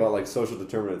talking about like social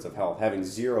determinants of health, having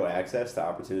zero access to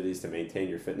opportunities to maintain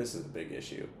your fitness is a big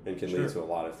issue and can lead to a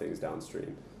lot of things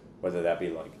downstream, whether that be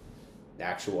like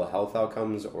actual health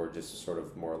outcomes or just sort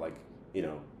of more like, you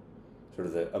know, sort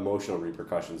of the emotional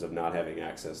repercussions of not having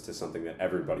access to something that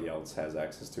everybody else has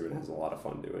access to and has a lot of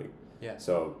fun doing. Yeah.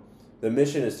 So the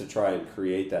mission is to try and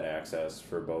create that access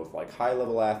for both like high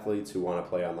level athletes who want to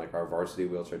play on like our varsity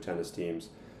wheelchair tennis teams.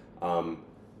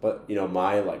 But, you know,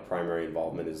 my like primary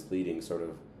involvement is leading sort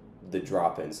of the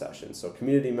drop-in sessions. So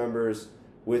community members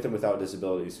with and without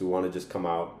disabilities who want to just come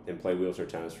out and play wheelchair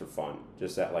tennis for fun,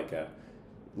 just at like a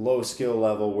low skill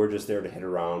level. We're just there to hit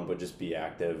around, but just be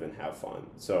active and have fun.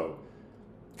 So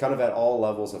kind of at all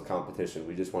levels of competition,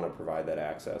 we just want to provide that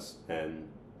access. And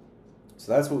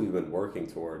so that's what we've been working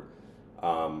toward.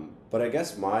 But I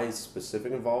guess my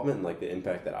specific involvement and like the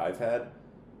impact that I've had,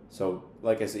 so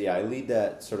like I said, I lead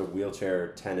that sort of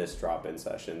wheelchair tennis drop-in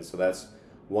session. So that's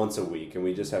once a week, and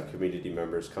we just have community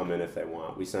members come in if they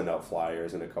want. We send out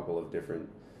flyers in a couple of different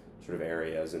sort of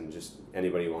areas, and just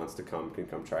anybody who wants to come can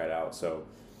come try it out. So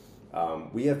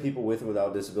we have people with and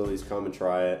without disabilities come and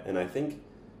try it. And I think,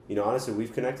 you know, honestly,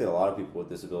 we've connected a lot of people with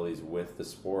disabilities with the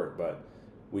sport, but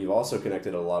we've also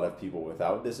connected a lot of people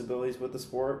without disabilities with the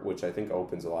sport, which I think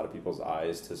opens a lot of people's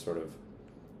eyes to sort of,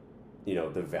 you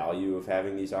know, the value of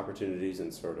having these opportunities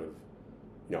and sort of,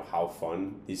 you know, how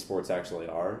fun these sports actually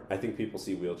are. I think people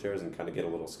see wheelchairs and kind of get a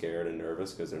little scared and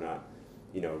nervous because they're not,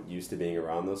 you know, used to being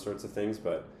around those sorts of things,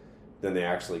 but then they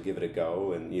actually give it a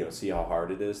go and, you know, see how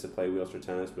hard it is to play wheelchair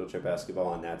tennis, wheelchair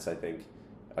basketball, and that's, I think,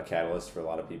 a catalyst for a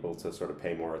lot of people to sort of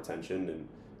pay more attention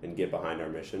and get behind our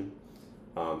mission.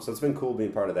 So it's been cool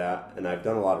being part of that, and I've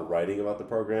done a lot of writing about the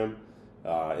program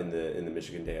in the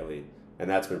Michigan Daily, and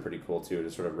that's been pretty cool too,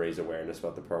 to sort of raise awareness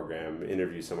about the program,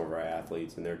 interview some of our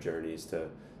athletes and their journeys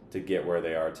to get where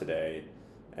they are today.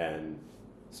 And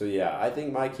so yeah, I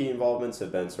think my key involvements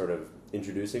have been sort of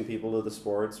introducing people to the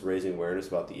sports, raising awareness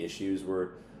about the issues we're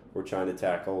trying to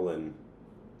tackle, and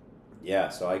yeah,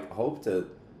 so I hope to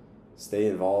stay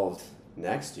involved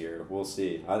next year. We'll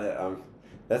see.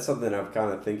 That's something I'm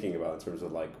kind of thinking about in terms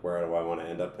of like, where do I want to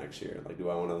end up next year? Like, do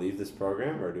I want to leave this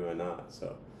program or do I not?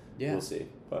 So yeah, we'll see.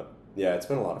 But yeah, it's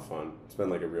been a lot of fun. It's been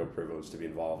like a real privilege to be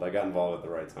involved. I got involved at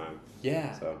the right time.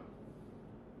 Yeah. So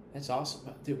that's awesome.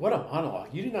 Dude, what a monologue.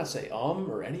 You did not say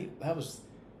or any. That was,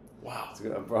 wow. It's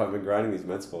good. I've been grinding these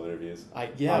med school interviews.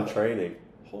 I'm training.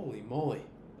 Holy moly.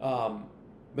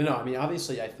 But no, I mean,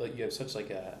 obviously I feel like you have such like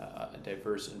a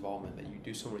diverse involvement that you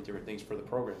do so many different things for the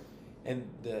program. And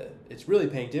it's really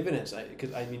paying dividends.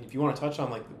 Because I mean, if you want to touch on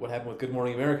like what happened with Good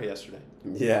Morning America yesterday.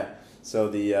 Yeah. So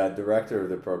the director of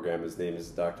the program, his name is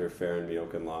Dr. Farron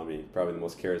Miokan-Lamy, probably the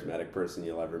most charismatic person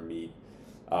you'll ever meet.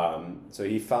 So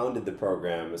he founded the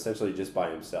program essentially just by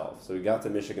himself. So he got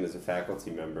to Michigan as a faculty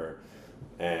member,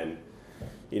 and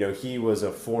he was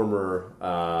a former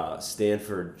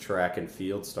Stanford track and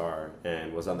field star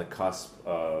and was on the cusp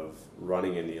of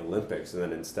running in the Olympics, and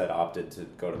then instead opted to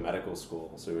go to medical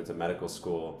school. So he went to medical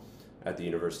school at the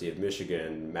University of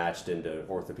Michigan, matched into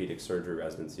orthopedic surgery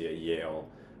residency at Yale,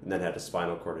 and then had a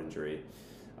spinal cord injury.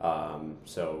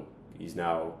 So he's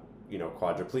now,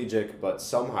 quadriplegic, but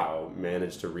somehow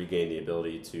managed to regain the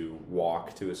ability to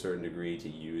walk to a certain degree, to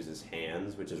use his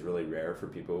hands, which is really rare for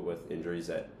people with injuries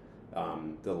at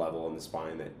the level in the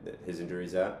spine that his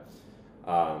injury's at.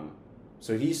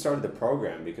 So he started the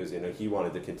program because, he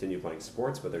wanted to continue playing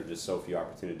sports, but there are just so few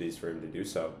opportunities for him to do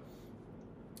so.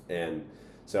 And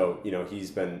so,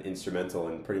 he's been instrumental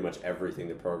in pretty much everything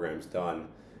the program's done.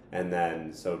 And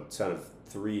then, so kind of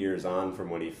 3 years on from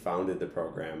when he founded the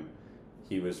program,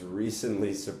 he was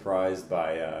recently surprised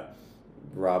by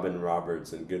Robin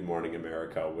Roberts in Good Morning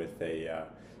America with a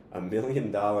 $1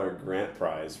 million grant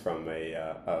prize from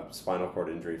a spinal cord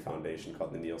injury foundation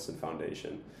called the Nielsen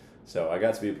Foundation. So I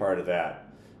got to be a part of that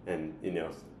and,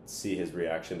 see his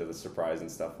reaction to the surprise and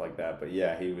stuff like that. But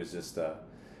yeah, he was just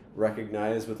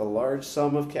recognized with a large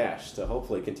sum of cash to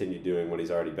hopefully continue doing what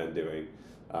he's already been doing.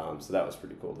 So that was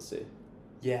pretty cool to see.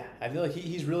 Yeah, I feel like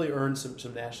he's really earned some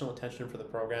national attention for the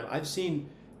program. I've seen,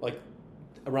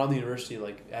 around the university,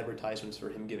 advertisements for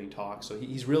him giving talks. So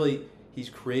he's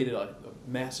created a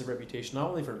massive reputation, not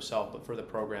only for himself, but for the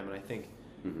program. And I think,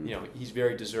 he's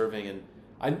very deserving. And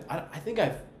I think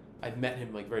I've met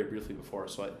him, very briefly before.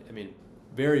 So, I mean,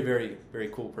 very, very, very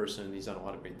cool person, and he's done a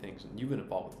lot of great things. And you've been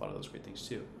involved with a lot of those great things,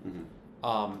 too.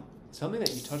 Mm-hmm. Something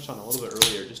that you touched on a little bit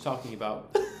earlier, just talking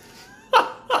about...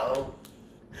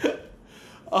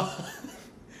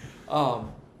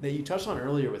 that you touched on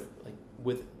earlier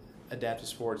with adaptive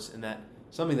sports, and that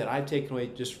something that I've taken away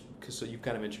just because you've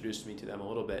kind of introduced me to them a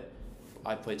little bit.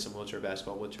 I played some wheelchair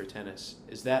basketball, wheelchair tennis.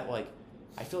 Is that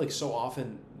I feel like so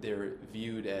often they're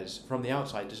viewed as, from the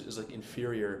outside, just as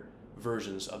inferior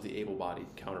versions of the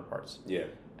able-bodied counterparts. Yeah.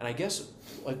 And I guess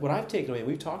what I've taken away, and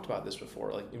we've talked about this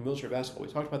before, in wheelchair basketball,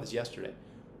 we talked about this yesterday,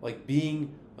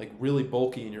 being really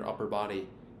bulky in your upper body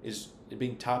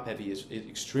being top heavy is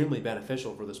extremely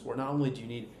beneficial for the sport. Not only do you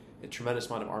need a tremendous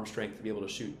amount of arm strength to be able to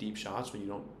shoot deep shots when you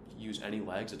don't use any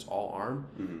legs, it's all arm.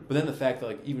 Mm-hmm. But then the fact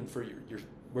that even for your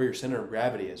where your center of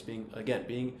gravity is,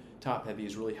 being top heavy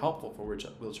is really helpful for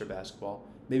wheelchair basketball.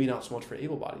 Maybe not so much for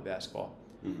able-bodied basketball.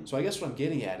 Mm-hmm. So I guess what I'm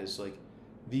getting at is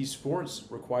these sports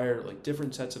require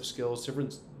different sets of skills,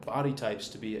 different body types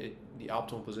to be the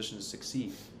optimal position to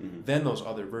succeed than those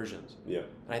other versions. Yeah.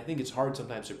 And I think it's hard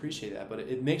sometimes to appreciate that, but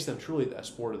it makes them truly a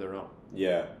sport of their own.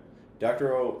 Yeah.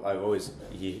 Dr. O,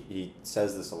 he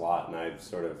says this a lot, and I've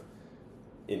sort of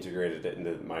integrated it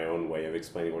into my own way of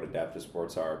explaining what adaptive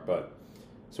sports are. But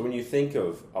so when you think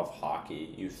of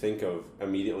hockey, you think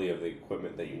immediately of the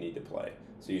equipment that you need to play.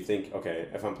 So you think, okay,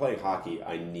 if I'm playing hockey,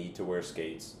 I need to wear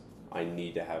skates. I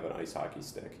need to have an ice hockey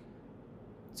stick.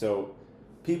 So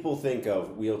people think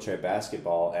of wheelchair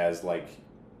basketball as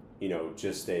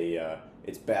just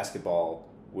it's basketball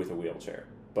with a wheelchair.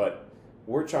 But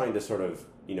we're trying to sort of,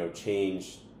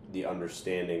 change the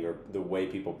understanding or the way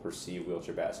people perceive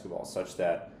wheelchair basketball such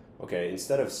that, okay,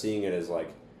 instead of seeing it as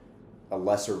a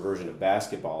lesser version of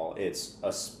basketball, it's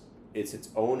its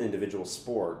own individual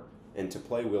sport, and to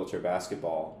play wheelchair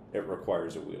basketball, it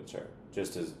requires a wheelchair,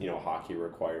 just as, hockey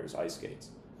requires ice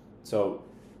skates. So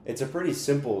it's a pretty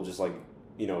simple, just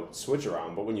switch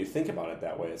around, but when you think about it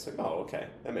that way, it's oh, okay,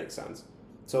 that makes sense.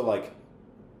 So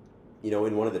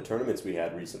in one of the tournaments we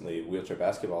had recently, wheelchair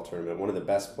basketball tournament, one of the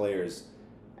best players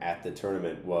at the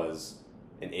tournament was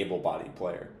an able-bodied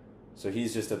player. So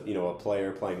he's just a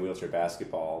player playing wheelchair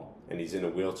basketball, and he's in a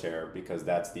wheelchair because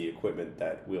that's the equipment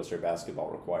that wheelchair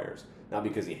basketball requires. Not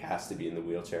because he has to be in the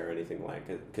wheelchair or anything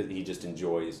because he just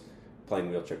enjoys playing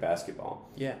wheelchair basketball.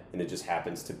 Yeah. And it just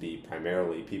happens to be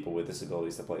primarily people with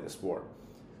disabilities that play the sport.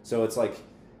 So it's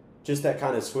just that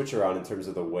kind of switch around in terms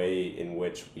of the way in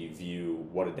which we view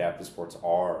what adaptive sports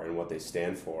are and what they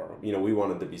stand for. We want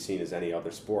them to be seen as any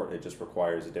other sport. It just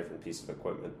requires a different piece of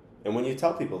equipment. And when you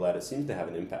tell people that, it seems to have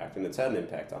an impact, and it's had an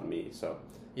impact on me. So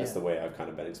that's the way I've kind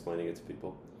of been explaining it to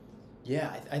people.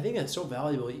 Yeah, I think that's so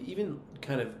valuable. Even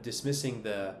kind of dismissing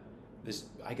this,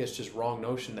 I guess, just wrong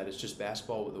notion that it's just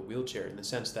basketball with a wheelchair, in the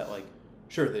sense that,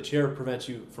 sure, the chair prevents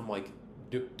you from,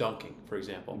 dunking, for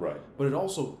example. Right. But it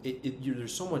also,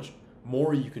 there's so much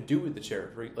more you can do with the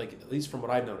chair, at least from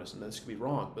what I've noticed, and this could be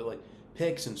wrong, but,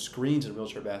 picks and screens in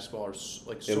wheelchair basketball are,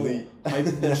 so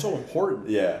they're so important.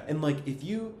 Yeah. And,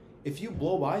 if you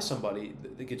blow by somebody,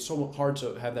 it gets so hard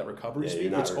to have that recovery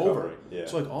speed. It's recovering. over. Yeah.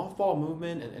 So off-ball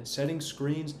movement and setting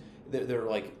screens, they're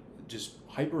just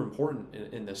hyper important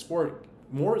in the sport,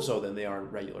 more so than they are in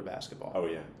regular basketball. Oh,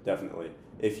 yeah, definitely.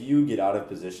 If you get out of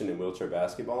position in wheelchair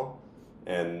basketball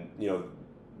and,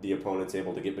 the opponent's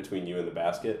able to get between you and the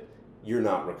basket, you're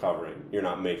not recovering. You're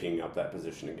not making up that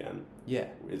position again. Yeah.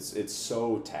 It's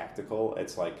so tactical.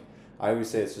 It's like, I always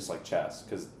say it's just like chess,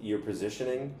 because your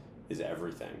positioning is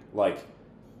everything. Like,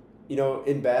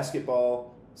 in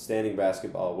basketball, standing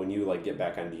basketball, when you get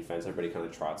back on defense, everybody kind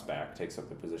of trots back, takes up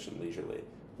their position leisurely.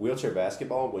 Wheelchair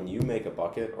basketball, when you make a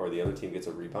bucket or the other team gets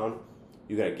a rebound,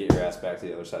 you got to get your ass back to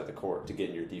the other side of the court to get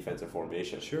in your defensive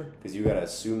formation. Sure. Because you got to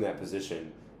assume that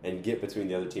position and get between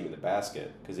the other team and the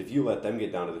basket. Because if you let them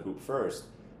get down to the hoop first,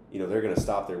 they're going to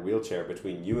stop their wheelchair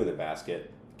between you and the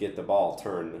basket, get the ball,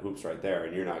 turn, the hoop's right there,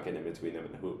 and you're not getting in between them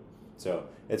and the hoop. So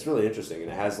it's really interesting,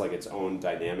 and it has its own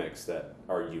dynamics that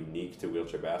are unique to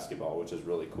wheelchair basketball, which is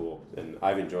really cool. And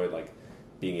I've enjoyed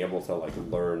being able to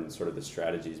learn sort of the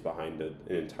strategies behind an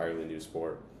entirely new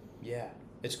sport. Yeah,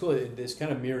 it's cool. This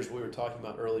kind of mirrors what we were talking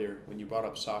about earlier when you brought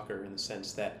up soccer, in the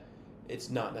sense that it's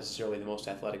not necessarily the most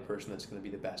athletic person that's going to be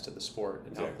the best at the sport,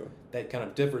 and exactly. that kind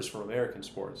of differs from American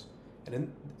sports.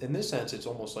 And in this sense, it's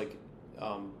almost like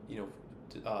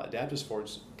adaptive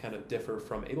sports kind of differ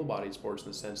from able-bodied sports, in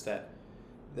the sense that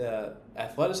the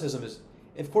athleticism is,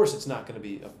 of course, it's not going to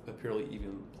be a purely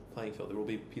even playing field. There will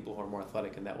be people who are more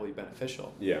athletic, and that will be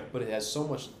beneficial. Yeah. But it has so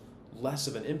much less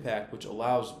of an impact, which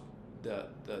allows the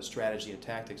strategy and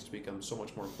tactics to become so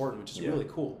much more important, which is really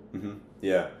cool. Mm-hmm.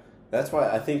 Yeah. That's why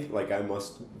I think I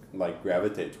must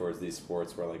gravitate towards these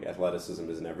sports where athleticism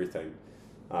isn't everything.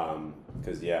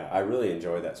 Because I really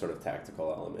enjoy that sort of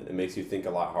tactical element. It makes you think a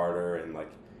lot harder, and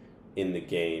in the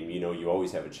game, you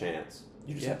always have a chance.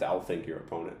 You just have to outthink your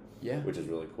opponent. Yeah. Which is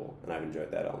really cool, and I've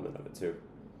enjoyed that element of it too.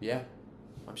 Yeah,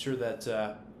 I'm sure that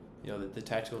the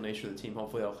tactical nature of the team,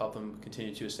 hopefully that'll help them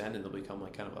continue to ascend, and they'll become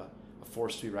kind of a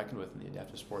force to be reckoned with in the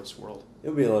adaptive sports world.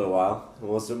 It'll be a little while.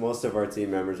 Most of our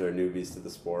team members are newbies to the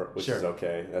sport, which is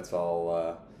okay. That's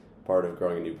all part of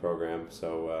growing a new program.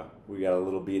 So we got a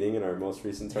little beating in our most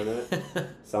recent tournament.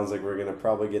 Sounds like we're going to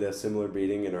probably get a similar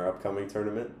beating in our upcoming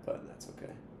tournament, but that's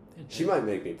okay. She might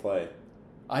make me play.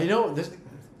 I know.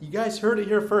 You guys heard it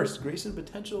here first. Grayson,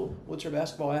 potential wheelchair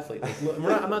basketball athlete. I'm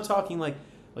not talking like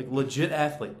legit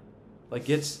athlete.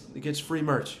 Gets free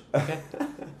merch. Okay.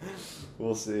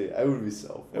 We'll see. I would be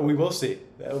so fun. We will see.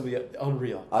 That would be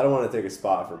unreal. I don't want to take a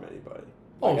spot from anybody.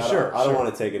 I don't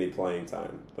want to take any playing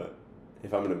time, but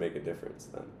if I'm going to make a difference,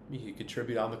 then you could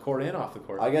contribute on the court and off the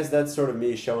court. I guess that's sort of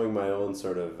me showing my own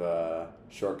sort of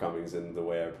shortcomings in the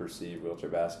way I perceive wheelchair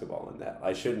basketball, and that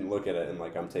I shouldn't look at it and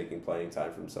I'm taking playing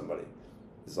time from somebody.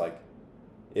 It's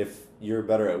if you're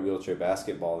better at wheelchair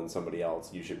basketball than somebody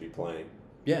else, you should be playing.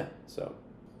 Yeah. So.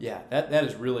 Yeah, that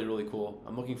is really, really cool.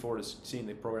 I'm looking forward to seeing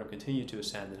the program continue to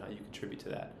ascend and how you contribute to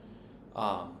that.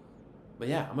 But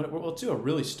yeah, we'll do a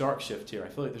really stark shift here. I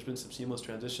feel like there's been some seamless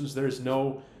transitions. We're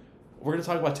going to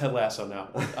talk about Ted Lasso now.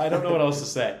 I don't know what else to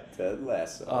say. Ted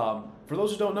Lasso. For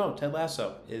those who don't know, Ted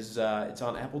Lasso is it's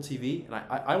on Apple TV, and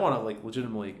I want to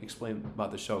legitimately explain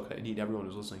about the show, because I need everyone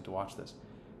who's listening to watch this.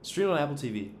 Streamed on Apple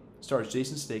TV. Stars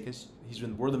Jason Sudeikis. He's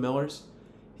been We're the Millers.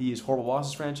 He is Horrible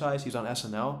Bosses franchise. He's on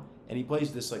SNL. And he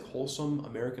plays this wholesome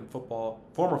American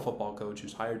former football coach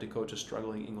who's hired to coach a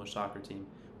struggling English soccer team,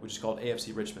 which is called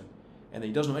AFC Richmond. And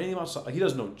he doesn't know anything about he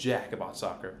doesn't know jack about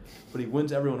soccer, but he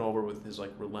wins everyone over with his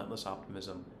relentless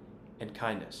optimism and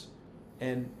kindness.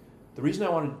 And the reason I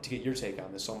wanted to get your take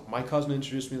on this, so my cousin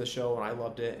introduced me to the show and I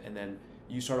loved it, and then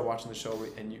you started watching the show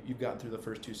and you've gotten through the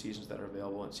first 2 seasons that are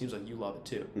available, and it seems like you love it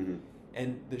too. Mm-hmm.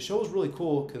 And the show is really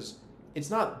cool because it's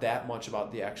not that much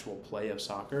about the actual play of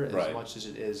soccer as much as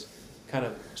it is kind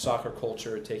of soccer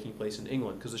culture taking place in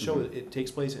England, because the show it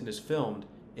takes place and is filmed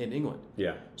in England.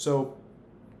 Yeah. So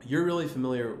you're really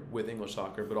familiar with English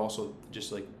soccer, but also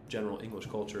just general English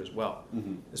culture as well,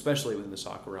 especially within the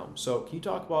soccer realm. So can you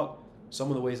talk about some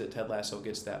of the ways that Ted Lasso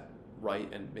gets that right,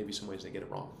 and maybe some ways they get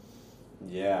it wrong?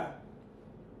 Yeah.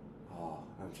 Oh,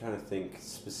 I'm trying to think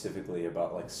specifically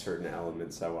about certain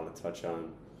elements I want to touch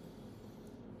on.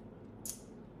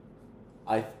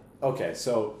 Okay,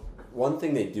 so one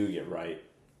thing they do get right,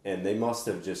 and they must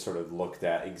have just sort of looked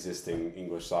at existing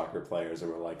English soccer players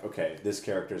and were like, okay, this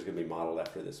character is going to be modeled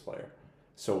after this player.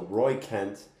 So Roy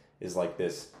Kent is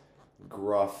this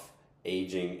gruff,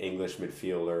 aging English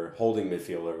midfielder, holding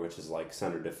midfielder, which is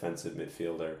center defensive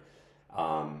midfielder.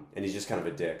 And he's just kind of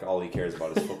a dick. All he cares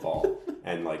about is football.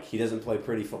 And he doesn't play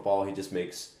pretty football. He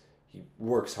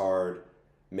works hard,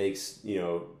 makes,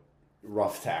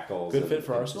 rough tackles. Good fit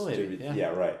for Arsenal, maybe. Yeah,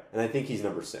 right. And I think he's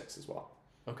number 6 as well.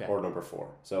 Okay. Or number 4.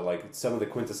 So some of the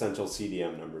quintessential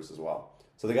CDM numbers as well.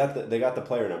 So they got the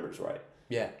player numbers right.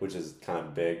 Yeah. Which is kind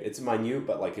of big. It's minute,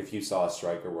 but like if you saw a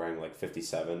striker wearing like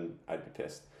 57, I'd be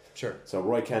pissed. Sure. So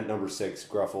Roy Kent, number 6,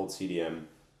 gruff old CDM.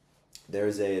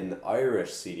 There's an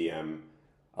Irish CDM,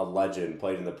 a legend,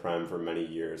 played in the Prem for many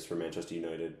years for Manchester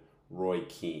United, Roy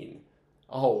Keane.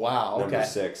 Oh, wow. Okay. Number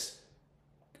 6.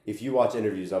 If you watch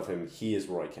interviews of him, he is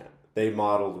Roy Kent. They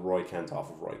modeled Roy Kent off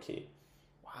of Roy Keane.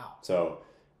 Wow. So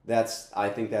I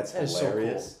think that's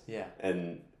hilarious. So cool. Yeah.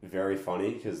 And very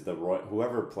funny because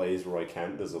whoever plays Roy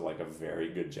Kent does a very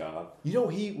good job. You know,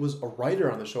 he was a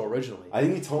writer on the show originally. I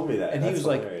think he told me that. And that's he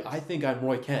was hilarious. like, I think I'm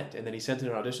Roy Kent. And then he sent in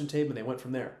an audition tape and they went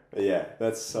from there. Yeah,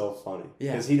 that's so funny.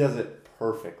 Yeah. Because he does it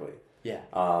perfectly. Yeah.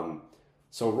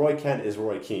 So Roy Kent is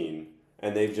Roy Keane,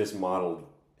 and they've just modeled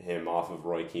him off of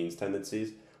Roy Keane's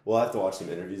tendencies. We'll have to watch some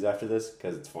interviews after this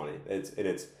because it's funny.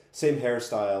 It's same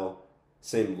hairstyle,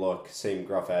 same look, same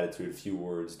gruff attitude, few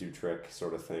words, do trick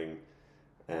sort of thing.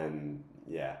 And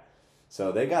yeah,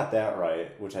 so they got that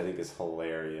right, which I think is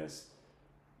hilarious.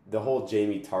 The whole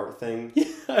Jamie Tart thing.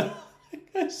 Yeah,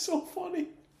 that's so funny.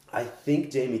 I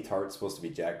think Jamie Tart's supposed to be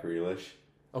Jack Grealish.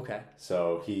 Okay.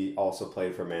 So he also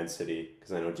played for Man City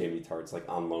because I know Jamie Tart's like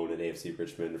on loan at AFC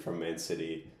Richmond from Man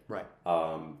City. Right.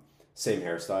 Same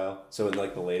hairstyle. So in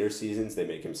like the later seasons, they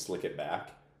make him slick it back.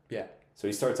 Yeah. So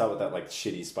he starts out with that like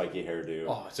shitty spiky hairdo.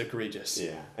 Oh, it's egregious.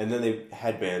 Yeah, and then they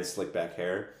headband slick back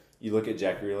hair. You look at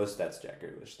Jack Grealish, that's Jack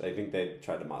Grealish. I think they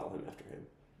tried to model him after him.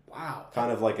 Wow.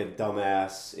 Kind of like a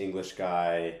dumbass English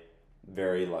guy,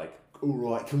 very like, all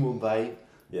right, come on, babe.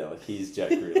 Yeah, like he's Jack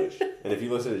Grealish. And if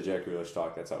you listen to Jack Grealish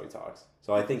talk, that's how he talks.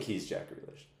 So I think he's Jack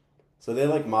Grealish. So they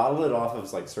like modeled it off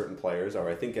of like certain players, or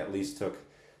I think at least took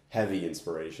heavy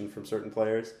inspiration from certain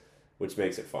players, which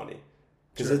makes it funny.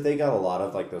 Because Sure. if they got a lot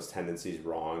of like those tendencies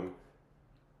wrong,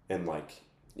 and like,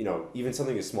 you know, even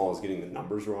something as small as getting the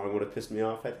numbers wrong would have pissed me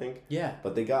off, I think. Yeah.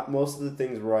 But they got most of the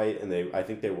things right, and I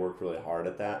think they worked really hard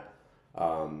at that.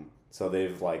 So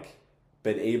they've like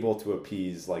been able to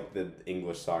appease like the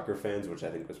English soccer fans, which I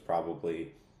think was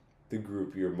probably the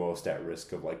group you're most at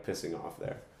risk of like pissing off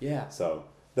there. Yeah. So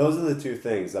those are the two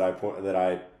things that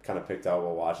I kind of picked out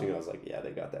while watching. I was like, yeah,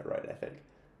 they got that right, I think.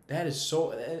 That is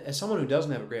so... As someone who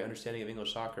doesn't have a great understanding of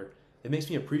English soccer, it makes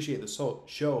me appreciate the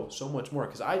show so much more.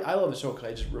 Because I love the show because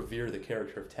I just revere the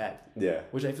character of Ted. Yeah.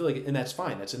 Which I feel like... And that's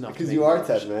fine. That's enough. Because you are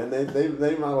Ted, man.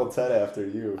 They modeled Ted after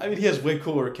you. I mean, he has way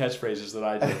cooler catchphrases than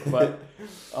I do. But...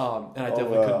 and I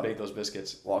definitely couldn't bake those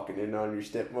biscuits. Walking in on your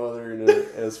stepmother in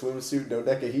a swimsuit,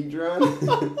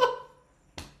 dodecahedron.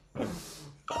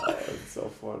 It's so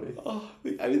funny. Oh,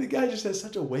 I mean, the guy just has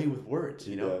such a way with words,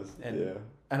 you know? He does, and, yeah.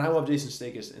 And I love Jason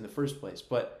Sudeikis in the first place,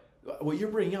 but what you're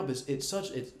bringing up is it's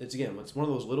again, it's one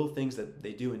of those little things that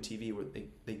they do in TV where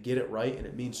they get it right, and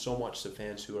it means so much to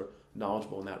fans who are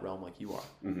knowledgeable in that realm like you are.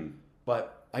 Mm-hmm.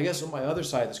 But I guess on my other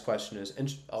side of this question is,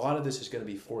 and a lot of this is going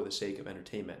to be for the sake of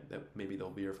entertainment, that maybe they'll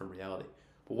veer from reality.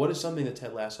 But what is something that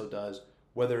Ted Lasso does,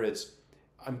 whether it's,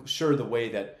 I'm sure the way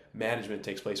that management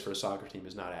takes place for a soccer team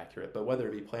is not accurate, but whether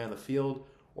it be play on the field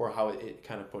or how it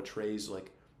kind of portrays,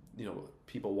 like, you know,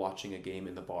 people watching a game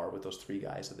in the bar with those three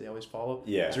guys that they always follow.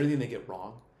 Yeah. Is there anything they get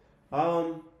wrong?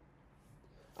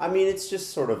 I mean, it's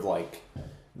just sort of like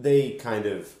they kind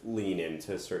of lean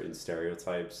into certain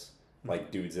stereotypes,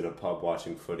 like dudes in a pub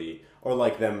watching footy, or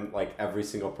like them, like every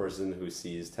single person who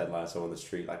sees Ted Lasso on the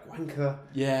street, like wanker.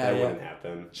 Yeah, that wouldn't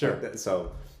happen. Sure.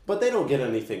 So, but they don't get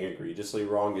anything egregiously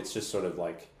wrong. It's just sort of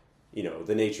like, you know,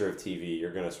 the nature of TV.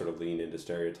 You're going to sort of lean into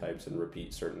stereotypes and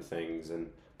repeat certain things,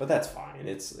 but that's fine.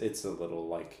 It's a little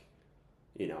like,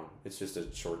 you know, it's just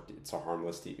it's a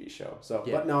harmless TV show. So,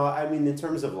 yeah. But no, I mean, in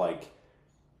terms of like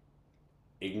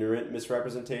ignorant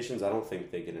misrepresentations, I don't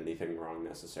think they get anything wrong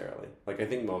necessarily. Like, I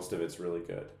think most of it's really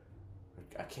good.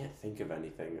 I can't think of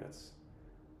anything that's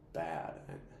bad.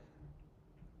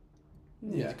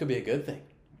 Yeah, it could be a good thing.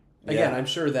 Again, Yeah. I'm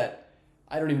sure that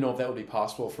I don't even know if that would be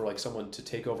possible for like someone to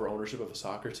take over ownership of a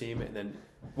soccer team and then.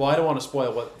 Well, I don't want to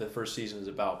spoil what the first season is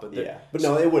about, but but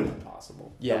no, it wouldn't be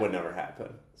possible. Yeah. That would never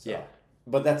happen. So. Yeah.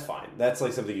 But that's fine. That's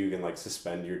like something you can like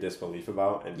suspend your disbelief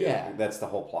about, and be like, that's the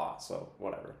whole plot. So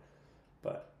whatever.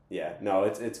 But yeah, no,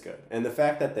 it's good. And the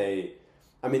fact that they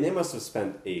must have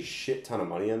spent a shit ton of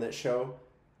money on that show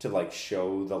to like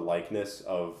show the likeness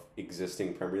of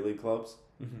existing Premier League clubs.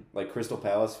 Mm-hmm. Like Crystal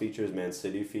Palace features, Man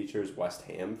City features, West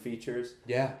Ham features.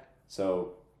 Yeah.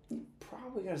 So you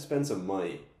probably got to spend some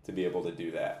money to be able to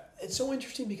do that. It's so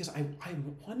interesting because I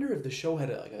wonder if the show had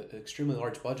an extremely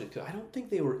large budget, because I don't think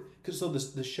they were, because so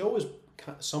the show was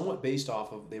somewhat based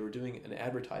off of, they were doing an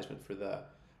advertisement for the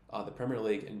Premier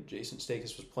League, and Jason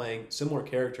Sudeikis was playing similar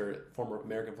character, former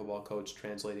American football coach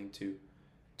translating to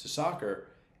soccer,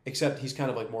 except he's kind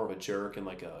of like more of a jerk and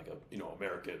like a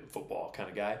American football kind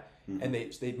of guy. Mm-hmm. And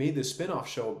they made this spin-off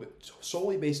show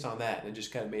solely based on that, and it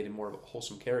just kind of made him more of a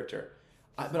wholesome character.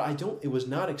 It was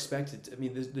not expected. I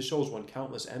mean, the show's won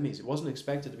countless Emmys. It wasn't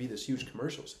expected to be this huge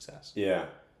commercial success. Yeah.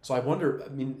 So I wonder. I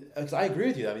mean, because I agree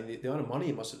with you. I mean, the amount of money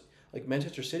it must have. Like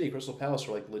Manchester City, Crystal Palace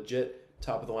are like legit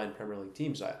top of the line Premier League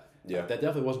teams. That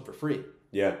definitely wasn't for free.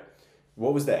 Yeah.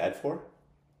 What was the ad for?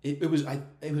 It was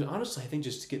honestly, I think,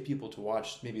 just to get people to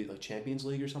watch maybe like Champions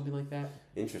League or something like that.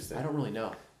 Interesting. I don't really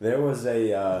know. There was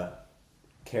a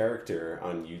character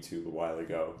on YouTube a while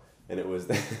ago, and it was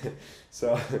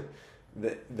so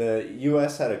the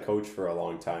U.S. had a coach for a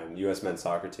long time, U.S. men's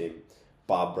soccer team,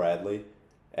 Bob Bradley,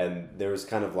 and there was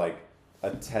kind of like a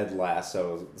Ted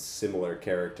Lasso similar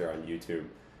character on YouTube,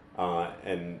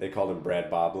 and they called him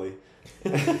Brad Bobley.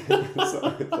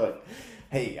 So it's like,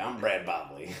 hey, I'm Brad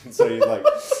Bobley. So you'd like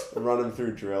run him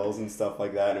through drills and stuff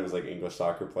like that, and it was like English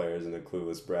soccer players and a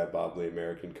clueless Brad Bobley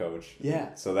American coach.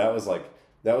 Yeah. So that was on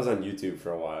YouTube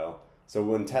for a while. So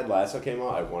when Ted Lasso came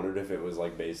out, I wondered if it was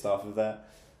like based off of that.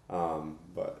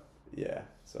 But yeah,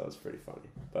 so it was pretty funny.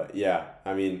 But yeah,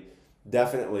 I mean,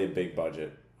 definitely a big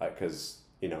budget because,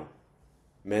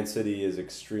 Man City is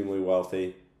extremely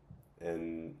wealthy,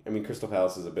 and I mean, Crystal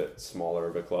Palace is a bit smaller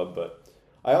of a club, but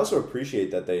I also appreciate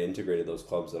that they integrated those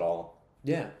clubs at all.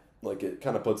 Yeah. Like, it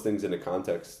kind of puts things into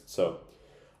context, so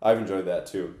I've enjoyed that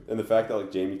too. And the fact that,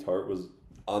 like, Jamie Tartt was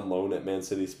on loan at Man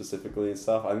City specifically and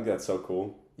stuff, I think that's so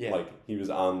cool. Yeah. Like, he was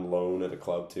on loan at a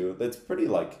club too. That's pretty,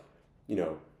 like,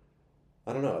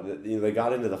 I don't know. They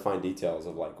got into the fine details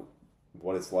of, like,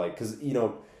 what it's like. Because,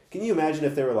 can you imagine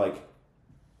if they were, like,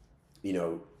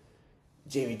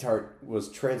 Jamie Tartt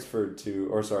was traded to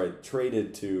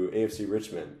AFC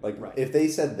Richmond. Like, right. If they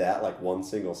said that, like, one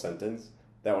single sentence,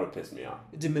 that would have pissed me off.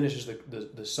 It diminishes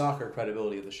the soccer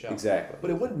credibility of the show. Exactly.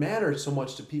 But it wouldn't matter so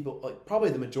much to people, like,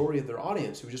 probably the majority of their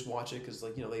audience who just watch it because,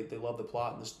 like, they love the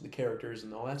plot and the characters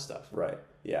and all that stuff. Right.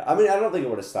 Yeah. I mean, I don't think it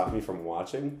would have stopped me from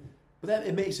watching. But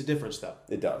it makes a difference, though.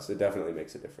 It does. It definitely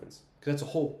makes a difference. Because that's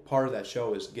a whole part of that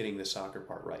show is getting the soccer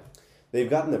part right. They've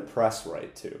gotten the press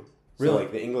right, too. Really? So,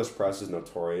 like, the English press is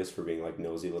notorious for being, like,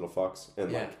 nosy little fucks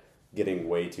and, like, getting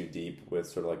way too deep with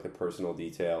sort of, like, the personal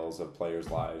details of players'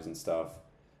 lives and stuff.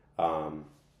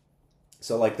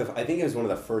 So, like, I think it was one of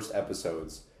the first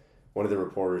episodes, one of the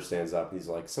reporters stands up and he's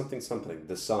like, something,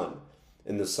 The Sun.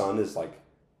 And The Sun is, like,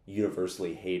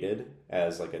 universally hated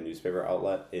as, like, a newspaper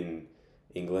outlet in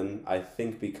England, I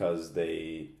think because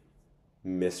they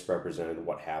misrepresented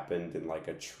what happened in, like,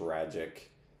 a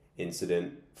tragic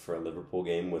incident for a Liverpool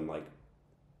game when, like,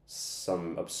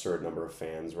 some absurd number of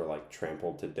fans were, like,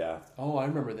 trampled to death. Oh, I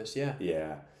remember this, yeah.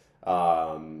 Yeah.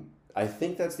 I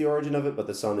think that's the origin of it, but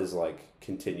The Sun is, like,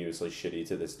 continuously shitty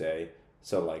to this day.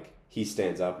 So, like, he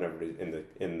stands up and everybody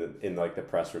in like the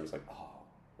press room is like, oh.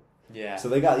 Yeah. So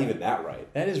they got even that right.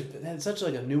 That's such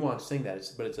like a nuanced thing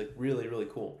but it's like really, really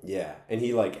cool. Yeah. And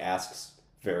he, like, asks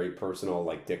very personal,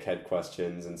 like, dickhead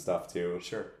questions and stuff too.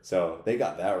 Sure. So they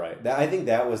got that right. I think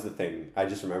that was the thing. I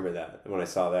just remember that when I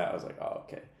saw that, I was like, oh,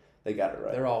 okay, they got it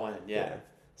right. They're all in, yeah.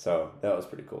 So that was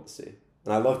pretty cool to see.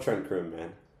 And I love Trent Krim,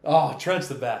 man. Oh, Trent's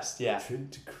the best, yeah.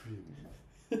 Trent Krim,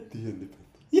 the independent.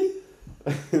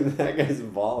 That guy's a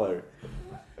baller.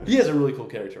 He has a really cool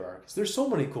character arc. There's so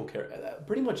many cool characters.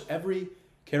 Pretty much every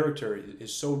character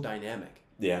is so dynamic.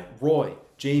 Yeah. Roy,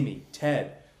 Jamie,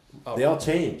 Ted. They all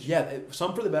change. Yeah,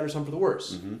 some for the better, some for the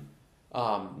worse.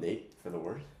 Mm-hmm. Nate for the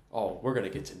worse? Oh, we're going to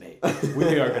get to Nate.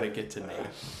 We are going to get to Nate.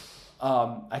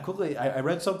 I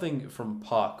read something from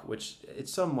Puck, which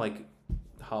it's some, like,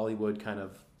 Hollywood kind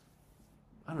of,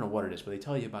 I don't know what it is, but they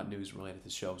tell you about news related to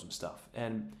shows and stuff.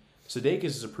 And Sudeikis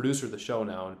is a producer of the show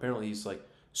now, and apparently he's, like,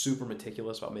 super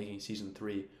meticulous about making season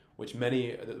 3, which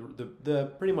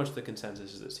the pretty much the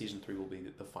consensus is that season 3 will be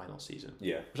the final season.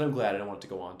 Yeah. Which I'm glad. I don't want it to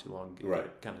go on too long.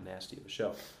 Right. Kind of nasty of a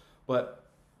show. But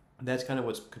that's kind of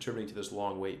what's contributing to this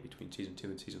long wait between season 2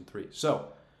 and season 3. So,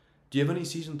 do you have any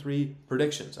season 3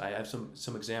 predictions? I have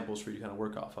some examples for you to kind of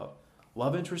work off of.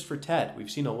 Love interest for Ted.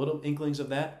 We've seen a little inklings of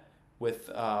that with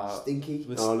Stinky.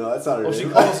 Oh no, that's not her name.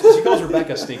 She calls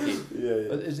Rebecca Stinky.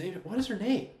 Yeah. What is her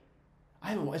name?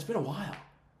 It's been a while.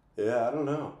 Yeah, I don't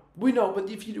know. We know, but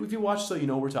if you watch, so you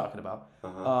know what we're talking about.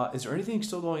 Uh-huh. Is there anything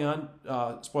still going on?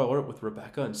 Spoiler alert, with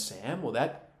Rebecca and Sam. Will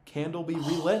that candle be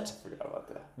relit? I forgot about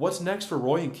that. What's next for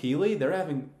Roy and Keeley? They're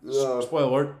having spoiler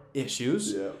alert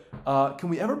issues. Yeah. Can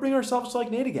we ever bring ourselves to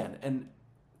like Nate again? And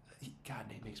God,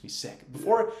 Nate makes me sick.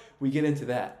 Before we get into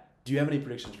that, do you have any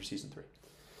predictions for season 3?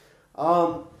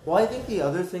 Well, I think the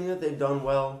other thing that they've done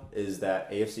well is that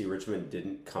AFC Richmond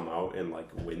didn't come out and, like,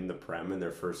 win the Prem in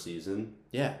their first season.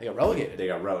 Yeah, they got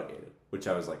relegated. which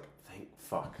I was like, thank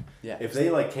fuck. Yeah. If they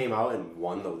like came out and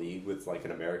won the league with like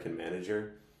an American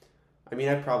manager, I mean,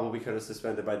 I probably could have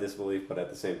suspended by disbelief, but at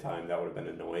the same time, that would have been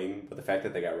annoying. But the fact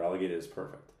that they got relegated is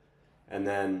perfect. And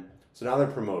then, so now they're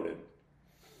promoted.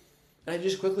 And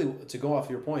just quickly, to go off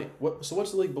your point, what's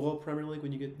the league below Premier League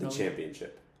when you get The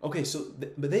championship. Okay, so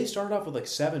but they started off with like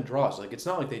 7 draws. Like it's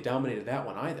not like they dominated that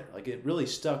one either. Like it really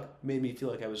made me feel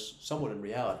like I was somewhat in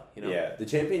reality. You know? Yeah, the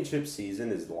championship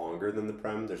season is longer than the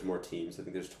Prem. There's more teams. I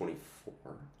think there's 24.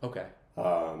 Okay.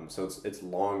 So it's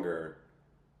longer,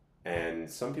 and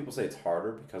some people say it's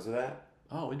harder because of that.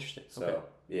 Oh, interesting. So okay.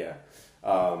 yeah,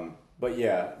 but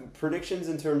yeah, predictions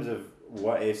in terms of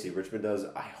what AFC Richmond does.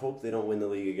 I hope they don't win the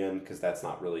league again because that's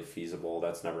not really feasible.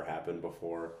 That's never happened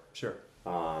before. Sure.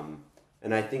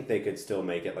 And I think they could still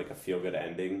make it like a feel-good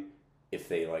ending if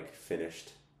they like finished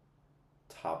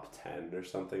top 10 or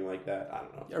something like that. I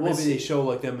don't know. Or maybe they show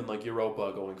like them in like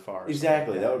Europa going far.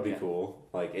 Exactly. That would be cool.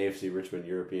 Like AFC Richmond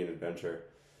European Adventure.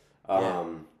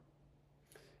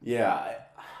 Yeah,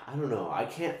 I don't know. I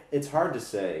can't. It's hard to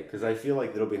say because I feel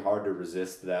like it'll be hard to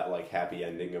resist that like happy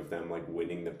ending of them like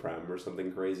winning the Prem or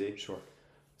something crazy. Sure.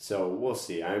 So we'll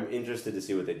see. I'm interested to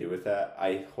see what they do with that.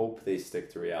 I hope they stick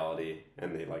to reality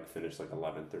and they like finish like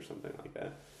 11th or something like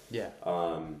that. Yeah.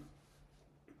 I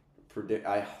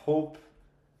hope.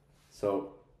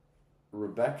 So,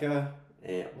 Rebecca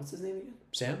and what's his name again?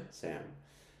 Sam.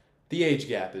 The age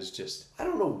gap is just. I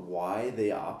don't know why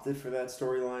they opted for that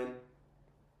storyline.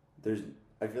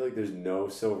 I feel like there's no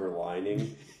silver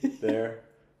lining there.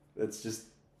 That's just.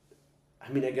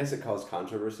 I mean, I guess it caused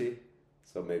controversy.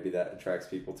 So maybe that attracts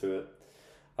people to it.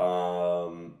 I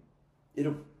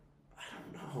don't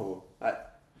know.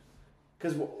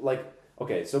 Because, like,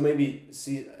 okay, so maybe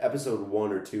episode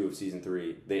 1 or 2 of season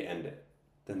 3, they end it.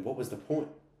 Then what was the point?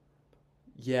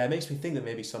 Yeah, it makes me think that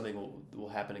maybe something will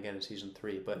happen again in season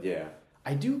 3. But yeah,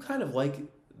 I do kind of like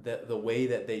the way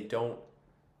that they don't.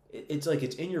 It's like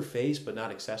it's in your face, but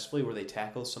not excessively, where they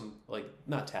tackle some, like,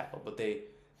 not tackle, but they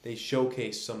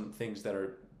showcase some things that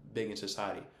are big in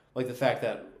society. Like the fact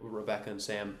that Rebecca and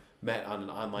Sam met on an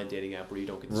online dating app where you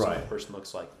don't get to see what the person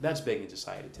looks like. That's big in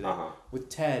society today. Uh-huh. With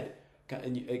Ted,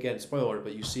 and again, spoiler alert,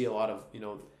 but you see a lot of,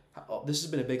 this has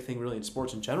been a big thing really in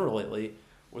sports in general lately,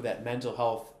 where that mental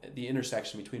health, the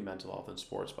intersection between mental health and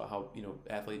sports, about how,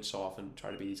 athletes so often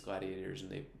try to be these gladiators and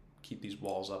they keep these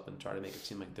walls up and try to make it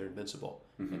seem like they're invincible.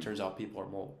 Mm-hmm. It turns out people are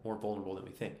more vulnerable than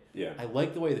we think. Yeah. I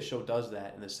like the way the show does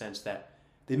that in the sense that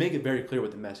they make it very clear what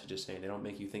the message is saying. They don't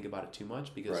make you think about it too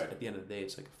much because at the end of the day,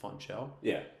 it's like a fun show.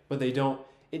 Yeah. But it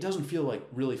doesn't feel like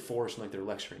really forced and like they're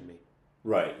lecturing me.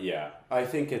 Right, yeah. I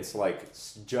think it's like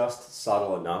just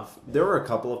subtle enough. There were a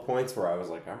couple of points where I was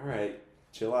like, all right,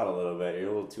 chill out a little bit. You're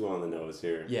a little too on the nose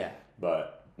here. Yeah.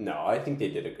 But no, I think they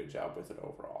did a good job with it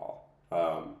overall.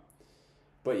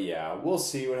 But yeah, we'll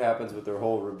see what happens with their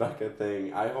whole Rebecca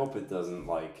thing. I hope it doesn't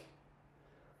I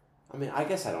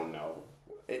guess I don't know.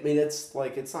 I mean, it's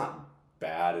not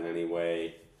bad in any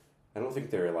way. I don't think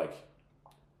they're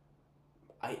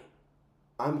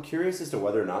I'm curious as to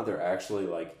whether or not they're actually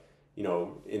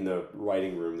in the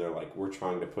writing room, they're like, we're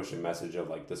trying to push a message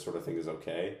of this sort of thing is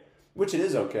okay, which it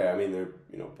is okay. I mean, they're,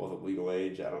 both of legal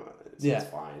age. I don't know. It's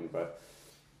fine, but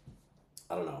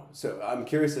I don't know. So I'm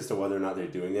curious as to whether or not they're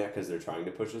doing that because they're trying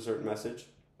to push a certain message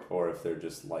or if they're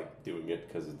just doing it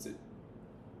because it's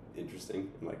interesting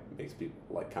and makes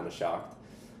people kind of shocked.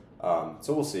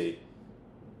 So we'll see.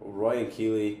 Roy and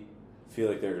Keely feel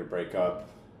like they're going to break up.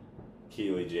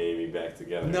 Keely, Jamie back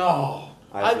together. No.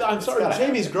 I'm sorry.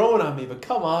 Jamie's growing on me, but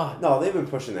come on. No, they've been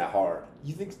pushing that hard.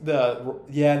 You think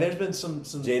there's been some...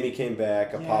 Jamie came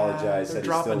back, apologized, said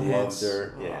he still loves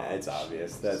her. Oh, yeah, it's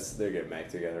obvious. They're getting back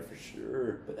together for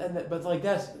sure. But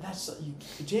that's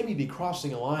Jamie be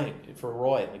crossing a line for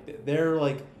Roy. Their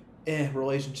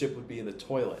relationship would be in the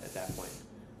toilet at that point.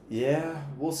 Yeah,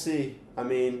 we'll see. I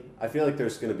mean, I feel like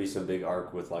there's going to be some big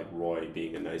arc with Roy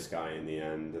being a nice guy in the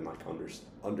end and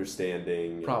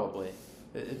understanding. Probably.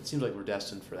 It seems like we're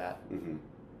destined for that. Mm-hmm.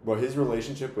 Well, his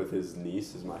relationship with his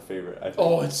niece is my favorite. I think.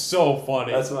 Oh, it's so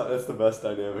funny. That's the best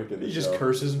dynamic in the show. He just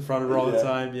curses in front of her all the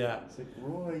time. Yeah. It's like,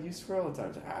 Roy, you swear all the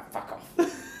time. Fuck off.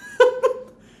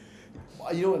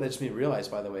 You know what that just made me realize,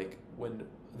 by the way, when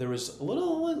there was a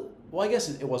little well, I guess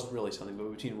it wasn't really something, but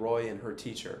between Roy and her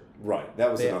teacher. Right. That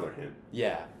was another hint.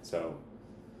 Yeah. So,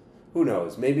 who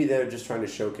knows? Maybe they're just trying to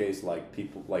showcase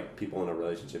people in a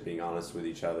relationship being honest with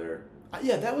each other.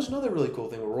 Yeah, that was another really cool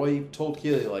thing where Roy told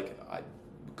Keely, I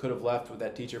could have left with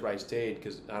that teacher, but I stayed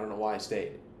because I don't know why I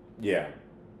stayed. Yeah.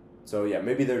 So, yeah,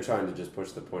 maybe they're trying to just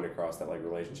push the point across that,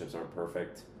 relationships aren't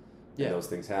perfect. Yeah. And those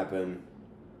things happen.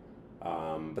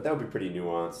 But that would be pretty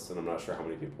nuanced, and I'm not sure how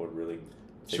many people would really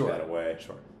take that away.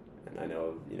 Sure. And I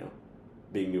know,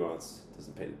 being nuanced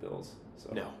doesn't pay the bills.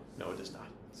 So No, it does not.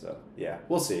 So, yeah,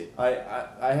 we'll see.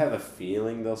 I have a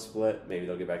feeling they'll split. Maybe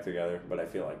they'll get back together, but I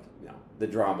feel like, the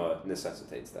drama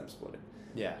necessitates them splitting.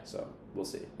 Yeah. So, we'll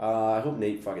see. I hope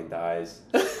Nate fucking dies.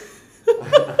 I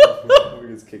hope he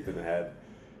gets kicked in the head.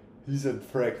 He's a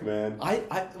prick, man.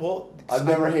 I've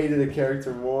never hated a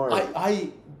character more.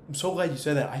 I'm so glad you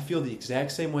said that. I feel the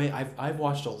exact same way. I've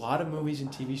watched a lot of movies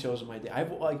and TV shows in my day. I'm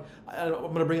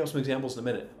going to bring up some examples in a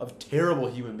minute of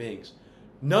terrible human beings,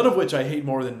 none of which I hate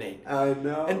more than Nate. I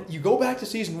know. And you go back to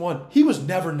season 1, he was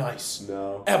never nice.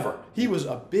 No. Ever. He was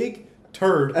a big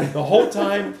turd the whole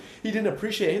time. He didn't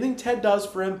appreciate anything Ted does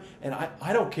for him, and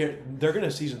I don't care. They're going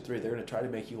to season 3. They're going to try to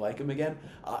make you like him again.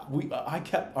 I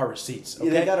kept our receipts. Okay?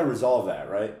 Yeah, they got to resolve that,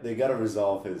 right? They got to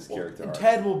resolve his character arc.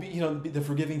 Ted will be, the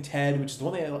forgiving Ted, which is the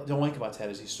one thing I don't like about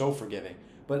Ted is he's so forgiving.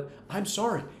 But I'm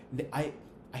sorry, I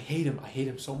hate him. I hate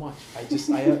him so much.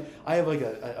 I have like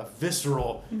a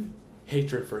visceral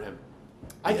hatred for him.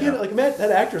 I can't man.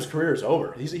 That actor's career is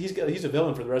over. He's a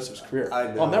villain for the rest of his career.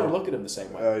 I know. I'll never look at him the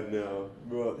same way. I know.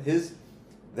 Well,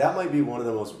 that might be one of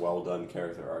the most well done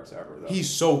character arcs ever, though. He's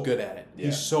so good at it. Yeah.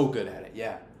 He's so good at it.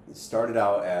 Yeah. He started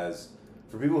out as,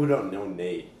 for people who don't know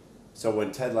Nate, so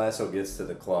when Ted Lasso gets to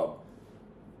the club,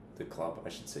 I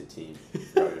should say team.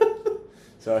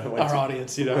 So our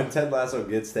audience, when Ted Lasso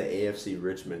gets to AFC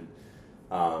Richmond,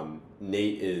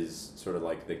 Nate is sort of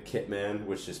like the kit man,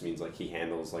 which just means like he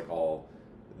handles like all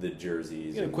the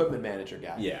jerseys. He's an equipment manager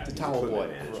guy. Yeah, the towel boy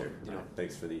manager.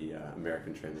 Thanks for the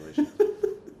American translation.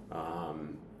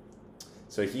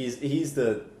 So he's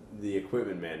the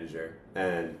equipment manager,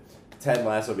 and Ted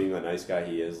Lasso, being the nice guy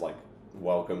he is, like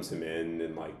welcomes him in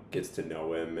and like gets to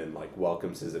know him and like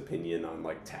welcomes his opinion on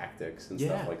like tactics and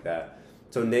stuff like that.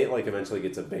 So Nate like eventually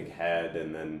gets a big head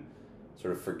and then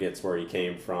sort of forgets where he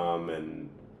came from, and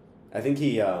I think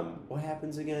he what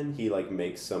happens again? He like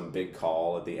makes some big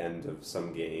call at the end of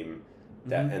some game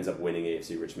that ends up winning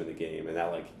AFC Richmond the game, and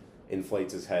that like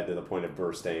inflates his head to the point of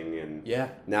bursting, and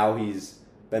now he's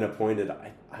been appointed,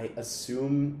 I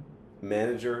assume,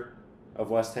 manager of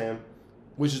West Ham,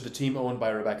 which is the team owned by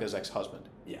Rebecca's ex-husband.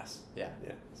 Yes. Yeah.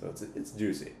 So it's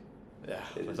juicy. Yeah.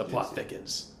 The plot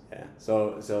thickens. Yeah.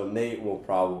 So Nate will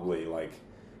probably like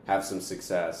have some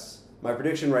success. My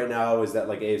prediction right now is that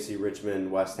like AFC Richmond,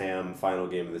 West Ham, final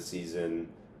game of the season,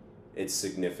 it's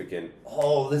significant.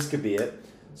 Oh, this could be it.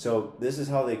 So this is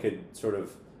how they could sort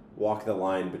of walk the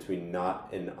line between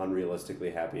not an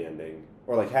unrealistically happy ending,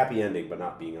 or like happy ending but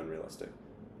not being unrealistic.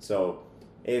 So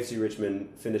AFC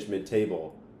Richmond finished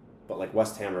mid-table, but like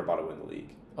West Ham are about to win the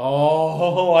league.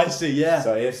 Oh, I see, yeah.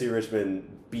 So AFC Richmond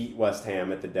beat West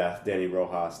Ham at the death. Danny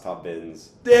Rojas, top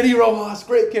bins. Danny Rojas,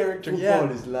 great character.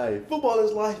 Football is life. Football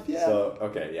is life, yeah. So,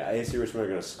 okay, yeah, AFC Richmond are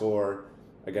going to score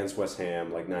against West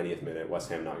Ham, like 90th minute. West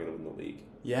Ham not going to win the league.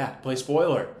 Yeah, play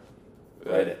spoiler.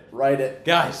 Write it.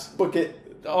 Guys. Book it.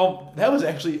 Oh, that was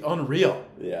actually unreal.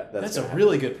 Yeah, that's a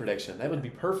really good prediction. That would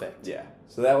be perfect. Yeah,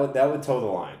 so that would toe the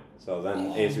line. So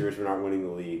then AFC Richmond aren't winning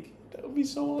the league. That would be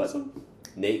so awesome.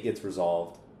 But Nate gets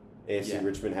resolved. AFC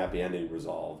Richmond happy ending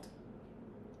resolved.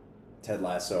 Ted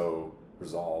Lasso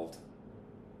resolved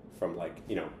from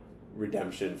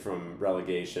redemption from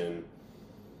relegation.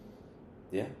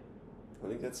 Yeah, I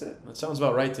think that's it. That sounds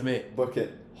about right to me. Book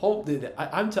it.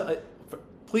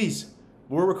 Please,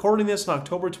 we're recording this on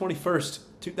October 21st,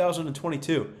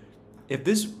 2022. If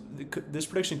this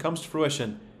prediction comes to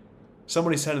fruition,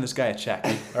 somebody's sending this guy a check.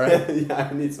 All right? Yeah,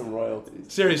 I need some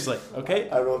royalties. Seriously,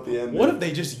 okay? I wrote the end. What if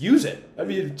they just use it? I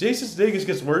mean, if Jason Sudeikis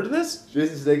gets word of this?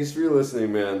 Jason Sudeikis, if you're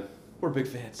listening, man. We're big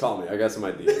fans. Call me. I got some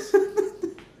ideas.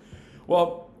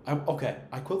 Well, I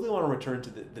quickly want to return to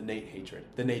the Nate hatred.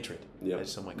 The natred,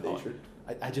 as some might call it.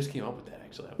 I just came up with that,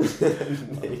 actually.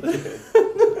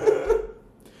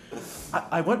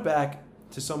 I went back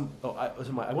to some...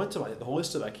 I went to the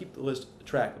list of... I keep the list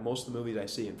track of most of the movies I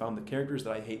see and found the characters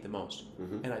that I hate the most.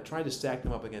 Mm-hmm. And I tried to stack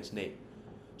them up against Nate.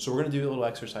 So we're going to do a little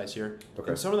exercise here. Okay.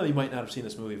 And some of them you might not have seen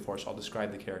this movie before, so I'll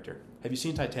describe the character. Have you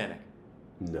seen Titanic?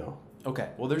 No. Okay.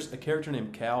 Well, there's a character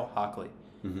named Cal Hockley.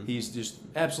 Mm-hmm. He's just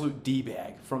absolute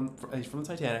D-bag. He's from the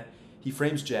Titanic. He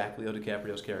frames Jack, Leo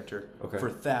DiCaprio's character,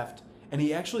 for theft. And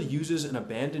he actually uses an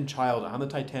abandoned child on the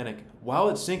Titanic while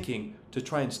it's sinking to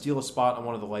try and steal a spot on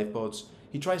one of the lifeboats.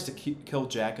 He tries to kill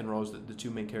Jack and Rose, the two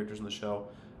main characters in the show.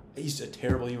 He's a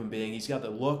terrible human being. He's got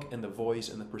the look and the voice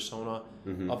and the persona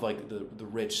of like the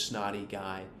rich, snotty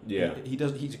guy. Yeah.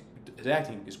 His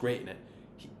acting is great in it.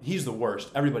 He's the worst.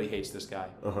 Everybody hates this guy.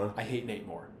 Uh-huh. I hate Nate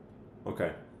more.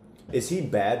 Okay. Is he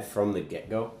bad from the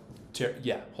get-go?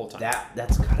 whole time.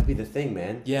 That's gotta be the thing,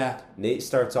 man. Yeah. Nate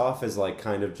starts off as like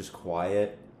kind of just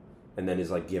quiet, and then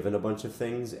is like given a bunch of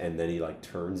things, and then he like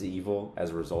turns evil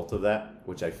as a result of that,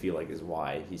 which I feel like is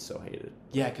why he's so hated.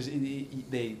 Yeah, because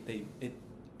it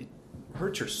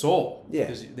hurts your soul. Yeah,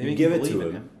 because they you make give you it believe to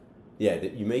in him. Yeah,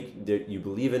 you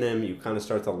believe in him. You kind of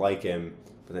start to like him,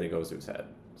 but then it goes to his head.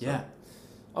 So. Yeah.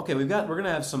 Okay, we're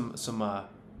gonna have some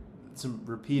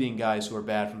repeating guys who are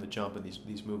bad from the jump in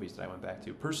these movies that I went back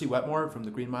to. Percy Wetmore from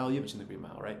The Green Mile. You haven't seen The Green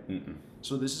Mile, right? Mm-mm.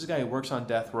 So this is a guy who works on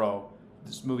death row.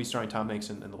 This movie starring Tom Hanks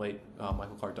and the late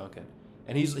Michael Clark Duncan,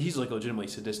 and he's like a legitimately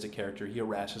sadistic character. He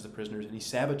harasses the prisoners and he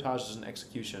sabotages an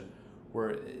execution where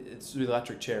it's through the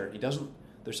electric chair. He doesn't.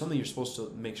 There's something you're supposed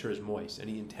to make sure is moist, and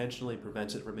he intentionally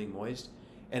prevents it from being moist,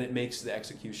 and it makes the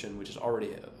execution, which is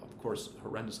already, of course,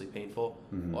 horrendously painful,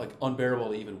 like unbearable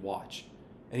to even watch.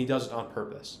 And he does it on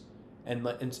purpose. And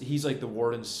he's like the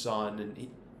warden's son. And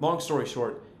long story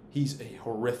short, he's a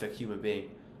horrific human being.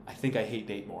 I think I hate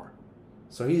Nate more.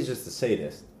 So he's just a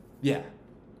sadist. Yeah.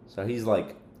 So he's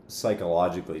like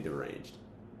psychologically deranged.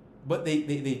 But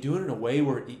they do it in a way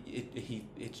where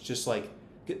it's just like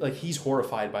he's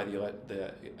horrified by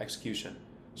the execution.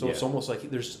 So it's almost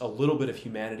like there's a little bit of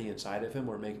humanity inside of him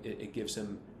where it gives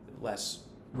him less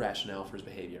rationale for his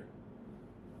behavior.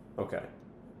 Okay.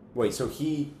 Wait, so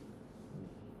he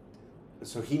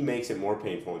makes it more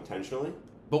painful intentionally?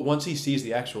 But once he sees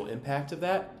the actual impact of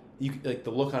that, like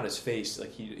the look on his face,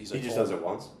 like he's like... He just does it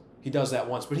once? He does that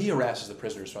once, but he harasses the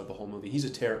prisoners throughout the whole movie. He's a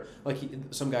terror. Like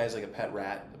some guy is like a pet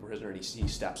rat, a prisoner, and he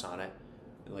steps on it,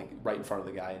 like right in front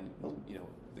of the guy,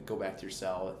 and go back to your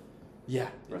cell. Yeah.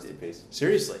 Rest in peace.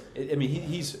 Seriously, I mean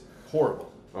he's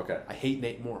horrible. Okay. I hate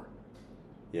Nate more.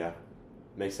 Yeah,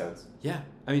 makes sense. Yeah,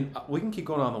 I mean we can keep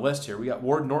going on the list here. We got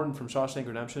Ward Norton from Shawshank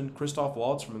Redemption, Christoph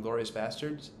Waltz from Inglourious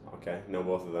Bastards. Okay, know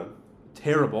both of them.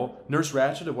 Terrible. Nurse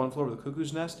Ratched of One Flew Over the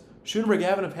Cuckoo's Nest. Schoenberg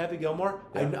Gavin of Happy Gilmore.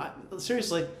 Yeah.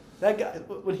 Seriously. That guy,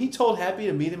 when he told Happy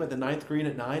to meet him at the 9th green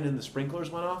at 9 and the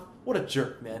sprinklers went off, what a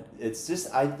jerk, man. It's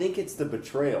just, I think it's the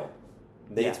betrayal.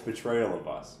 Nate's betrayal of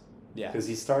us. Yeah. Because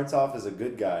he starts off as a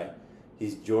good guy.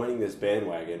 He's joining this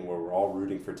bandwagon where we're all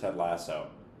rooting for Ted Lasso.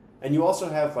 And you also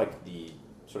have, like, the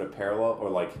sort of parallel, or,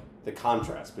 like, the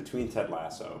contrast between Ted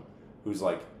Lasso, who's,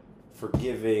 like,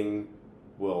 forgiving,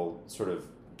 will sort of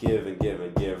give and give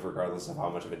and give regardless of how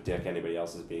much of a dick anybody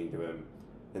else is being to him.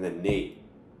 And then Nate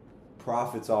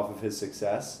profits off of his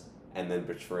success and then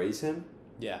betrays him.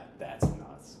 Yeah. That's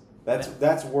nuts.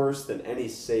 That's worse than any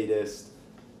sadist.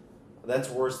 That's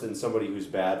worse than somebody who's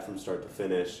bad from start to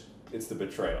finish. It's the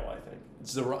betrayal, I think.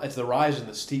 It's the rise and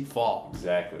the steep fall.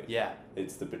 Exactly. Yeah.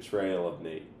 It's the betrayal of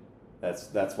Nate.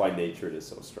 That's why Natured is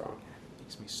so strong. It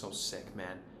makes me so sick,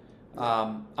 man.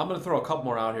 I'm going to throw a couple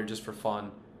more out here just for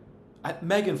fun.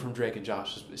 Megan from Drake and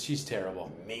Josh, she's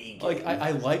terrible. Megan. Like,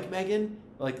 I like Megan.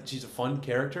 Like, she's a fun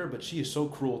character, but she is so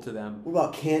cruel to them. What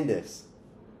about Candace?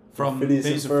 From Phineas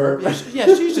and Ferb? Ferb. Yeah,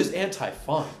 she's just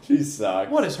anti-fun. She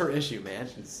sucks. What is her issue, man?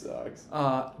 She sucks. The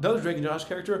other Drake and Josh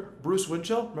character, Bruce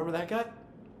Winchell. Remember that guy?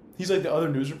 He's like the other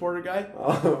news reporter guy.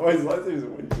 Oh, his last name is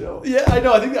Winchell. Yeah, I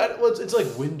know. I think it's like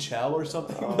Winchell or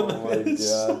something. Oh my god,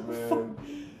 so man.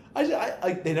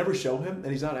 I they never show him,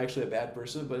 and he's not actually a bad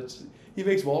person, but he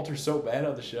makes Walter so bad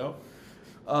on the show.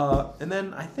 And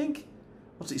then I think,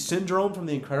 let's see, Syndrome from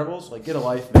The Incredibles. Like, get a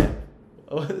life, man.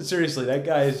 Oh, seriously, that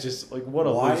guy is just like, what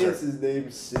a Why loser. is his name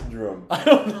Syndrome? I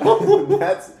don't know.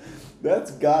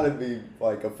 that's gotta be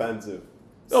like offensive.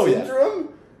 Oh, Syndrome? Yeah.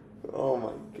 Oh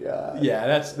my god. Yeah,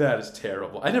 that is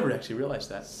terrible. I never actually realized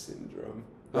that. Syndrome.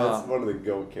 That's one of the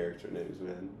GOAT character names,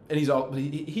 man. And he's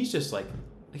just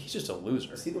a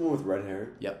loser. Is he the one with red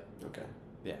hair? Yep. Okay.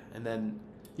 Yeah, and then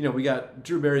we got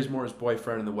Drew Barrymore's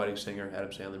boyfriend in The Wedding Singer,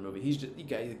 Adam Sandler movie. He's just, he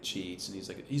cheats, and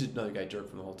he's another guy jerk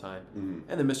from the whole time. Mm-hmm.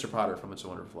 And then Mr. Potter from It's a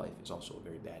Wonderful Life is also a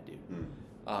very bad dude.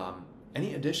 Mm.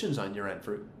 Any additions on your end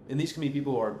and these can be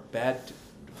people who are bad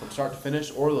from start to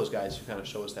finish, or those guys who kind of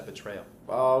show us that betrayal.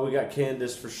 Oh, we got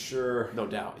Candace for sure. No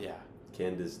doubt, yeah.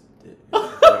 Candace.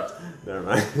 Never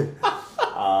mind.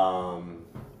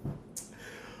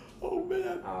 Oh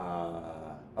man.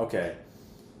 Okay.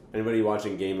 Anybody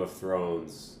watching Game of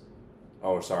Thrones?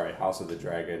 Oh, sorry, House of the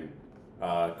Dragon.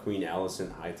 Queen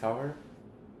Alicent Hightower.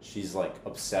 She's like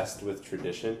obsessed with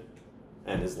tradition,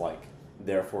 and is like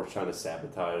therefore trying to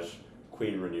sabotage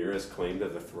Queen Rhaenyra's claim to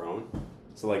the throne.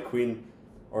 So like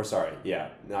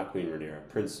not Queen Rhaenyra,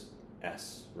 Princess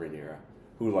Rhaenyra,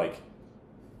 who like,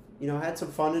 had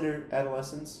some fun in her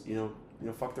adolescence.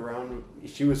 Fucked around.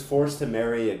 She was forced to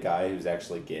marry a guy who's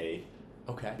actually gay.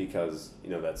 Okay. Because,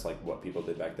 that's like what people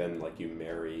did back then. Like, you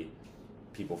marry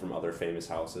people from other famous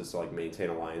houses to like maintain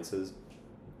alliances.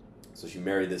 So she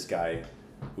married this guy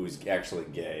who's actually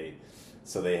gay.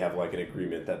 So they have like an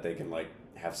agreement that they can like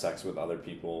have sex with other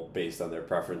people based on their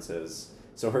preferences.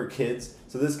 So her kids,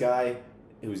 so this guy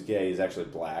who's gay is actually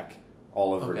black.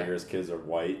 All of Rhaenyra's kids are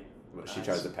white. But she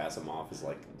tries to pass them off as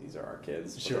like, these are our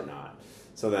kids, but they're not.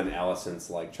 So then Alicent's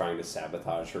like trying to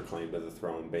sabotage her claim to the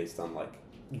throne based on like,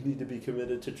 you need to be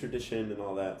committed to tradition and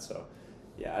all that. So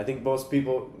yeah, I think most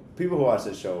people who watch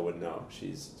this show would know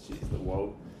she's the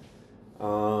woke.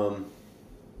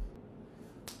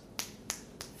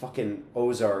 Fucking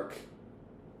Ozark.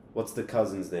 What's the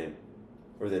cousin's name?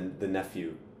 Or the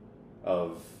nephew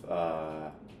of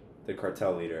the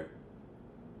cartel leader?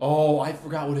 Oh, I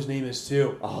forgot what his name is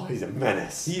too. Oh, he's a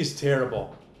menace. He is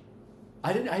terrible.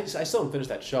 I still haven't finished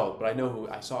that show, but I know who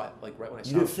I saw it like right when I saw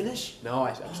it. You didn't finish? No,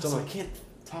 I'm still not. I can't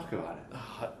talk about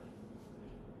it.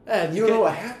 And you don't know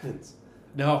what happens.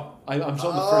 No, I'm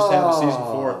still in the first half of season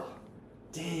 4.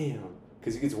 Damn.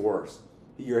 Because it gets worse.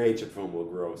 Your hatred for him will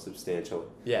grow substantially.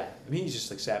 Yeah, I mean he's just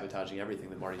like sabotaging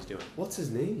everything that Marty's doing. What's his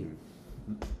name?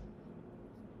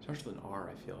 Starts with an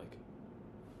R, I feel like.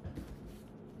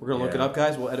 We're gonna look it up,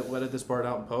 guys. We'll edit this part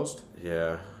out and post.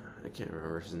 Yeah, I can't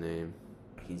remember his name.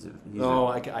 I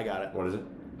got it. What is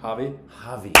it? Javi.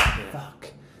 Yeah.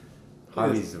 Fuck.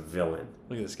 Javi's a villain.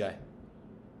 Look at this guy.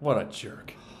 What a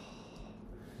jerk.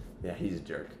 Yeah, he's a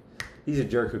jerk. He's a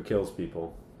jerk who kills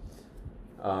people.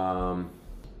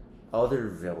 Other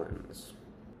villains.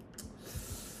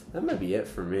 That might be it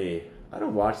for me. I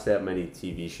don't watch that many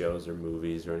TV shows or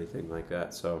movies or anything like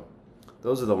that, so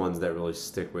those are the ones that really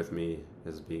stick with me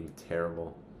as being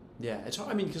terrible. Yeah, it's hard.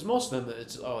 I mean, because most of them,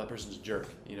 it's that person's a jerk,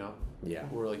 you know. Yeah.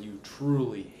 Where like you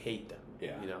truly hate them.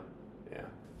 Yeah. You know. Yeah.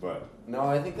 But no,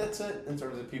 I think that's it in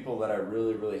terms of people that I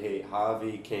really, really hate.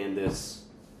 Javi, Candace,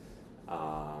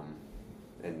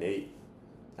 and Nate.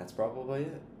 That's probably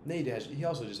it. He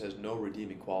also just has no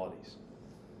redeeming qualities,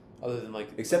 other than like.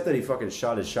 Except that he fucking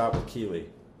shot his shot with Keeley.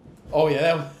 Oh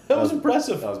yeah, that was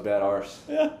impressive. That was bad arse.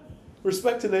 Yeah.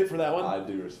 Respect to Nate for that one. I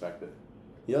do respect it.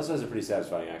 He also has a pretty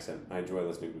satisfying accent. I enjoy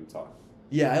listening to him talk.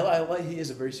 Yeah, I like he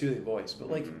has a very soothing voice, but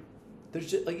like, there's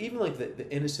just like even like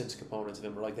the innocence components of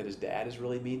him, or like that his dad is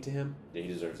really mean to him. Yeah, he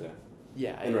deserves that.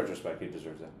 Yeah, in retrospect, he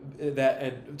deserves that. That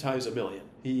and times a million,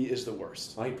 he is the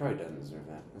worst. Well, he probably doesn't deserve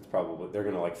that. That's probably they're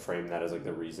gonna like frame that as like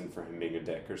the reason for him being a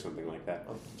dick or something like that.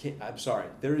 I'm sorry.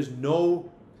 There is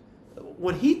no.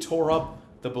 When he tore up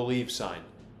the believe sign,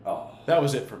 that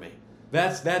was it for me.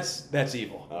 That's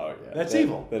evil. Oh yeah, that's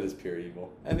evil. That is pure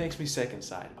evil. That makes me sick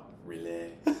inside.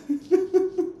 Relay. I'm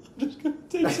just gonna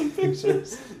take some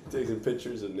pictures. Take some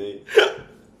pictures of Nate.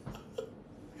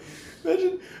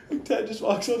 Imagine Ted just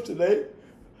walks up to Nate.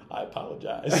 I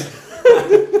apologize.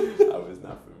 I was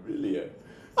not familiar.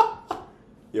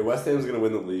 Yeah, West Ham's gonna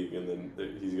win the league, and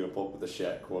then he's gonna pull up with the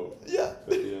Shaq quote. Yeah. At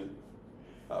the end.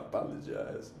 I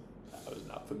apologize. I was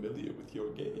not familiar with your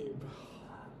game.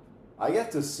 I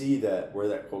got to see where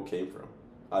that quote came from.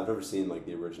 I've never seen like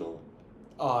the original.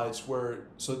 It's where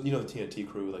the TNT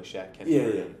crew like Shaq, Kenny,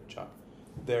 and Chuck.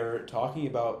 They're talking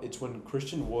about it's when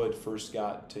Christian Wood first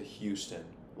got to Houston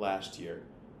last year,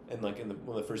 and like in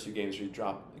one of the first few games where he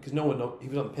dropped because he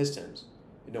was on the Pistons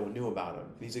and no one knew about him.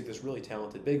 He's like this really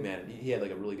talented big man. And he had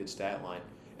like a really good stat line.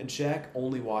 And Shaq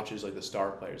only watches like the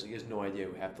star players. Like, he has no idea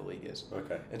who half the league is.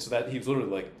 Okay. And so that he was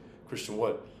literally like, Christian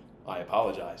Wood, I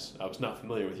apologize. I was not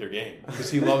familiar with your game because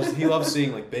he loves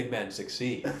seeing like big men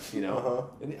succeed. You know. Uh-huh.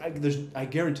 And I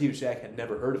guarantee you, Shaq had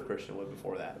never heard of Christian Wood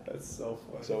before that. That's so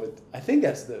funny. So I think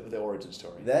that's the origin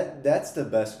story. That's the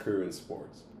best crew in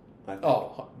sports.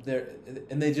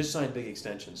 They just signed big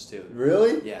extensions too.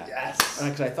 Really? Yeah. Yes.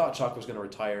 Because I thought Chuck was going to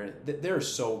retire. They're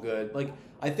so good. Like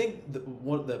I think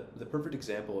the perfect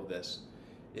example of this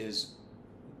is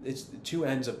it's the two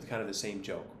ends of kind of the same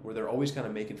joke where they're always kind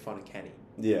of making fun of Kenny.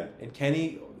 Yeah. And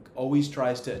Kenny always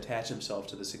tries to attach himself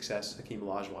to the success Hakeem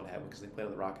Olajuwon had because they played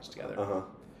on the Rockets together. Uh-huh.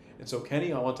 And so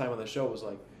Kenny on one time on the show was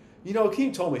like,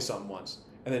 Hakeem told me something once,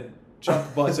 and then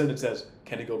Chuck butts in and says,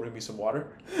 "Can you go bring me some water?"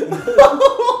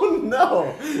 Oh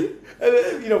no!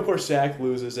 And then, of course, Shaq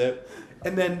loses it.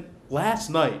 And then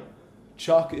last night,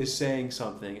 Chuck is saying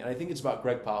something, and I think it's about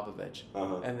Greg Popovich.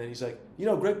 Uh-huh. And then he's like,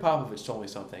 Greg Popovich told me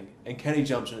something. And Kenny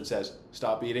jumps in and says,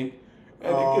 "Stop eating."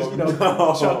 And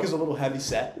Chuck is a little heavy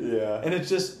set. Yeah. And it's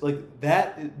just like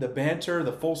that, the banter,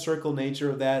 the full circle nature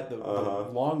of that, the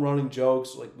long running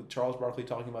jokes, like with Charles Barkley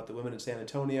talking about the women in San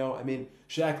Antonio. I mean,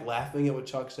 Shaq laughing at what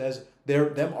Chuck says.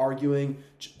 Them arguing.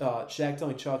 Shaq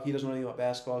telling Chuck he doesn't know anything about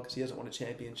basketball because he hasn't won a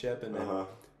championship. And then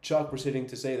Chuck proceeding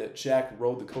to say that Shaq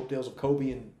rode the coattails of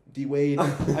Kobe and D. Wade.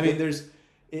 I mean,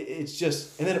 it's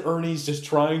just, and then Ernie's just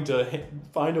trying to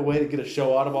find a way to get a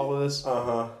show out of all of this.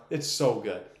 Uh-huh. It's so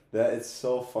good. That it's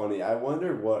so funny. I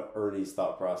wonder what Ernie's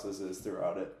thought process is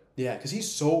throughout it. Yeah, because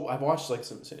I've watched like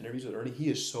some interviews with Ernie. He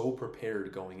is so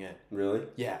prepared going in. Really?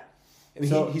 Yeah. I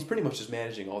mean, he's pretty much just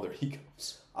managing all their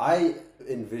egos. I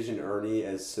envision Ernie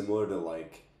as similar to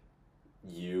like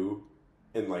you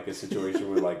in like a situation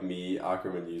where like me,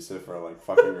 Akram, and Yusuf are like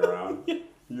fucking around. Yeah.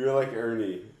 You're like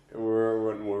Ernie.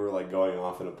 When we're like going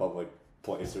off in a public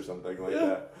place or something like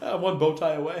that. One bow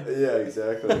tie away. Yeah,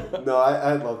 exactly. No,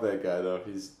 I love that guy though.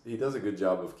 He does a good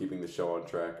job of keeping the show on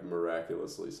track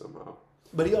miraculously somehow.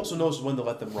 But he also knows when to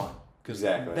let them run.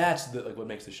 Exactly. That's what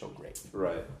makes the show great.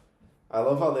 Right. I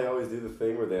love how they always do the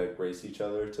thing where they like race each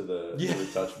other to the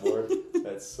touch board.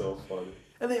 That's so funny.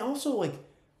 And they also like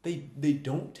they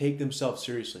don't take themselves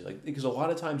seriously, like because a lot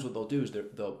of times what they'll do is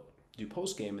they'll do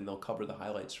post game and they'll cover the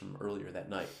highlights from earlier that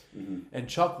night. Mm-hmm. And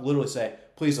Chuck will literally say,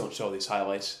 "Please don't show these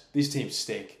highlights. These teams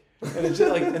stink." And it's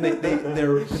like, and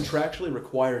they're contractually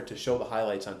required to show the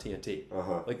highlights on TNT.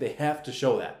 Uh-huh. Like they have to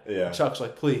show that. Yeah. And Chuck's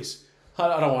like, "Please,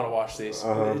 I don't want to watch these."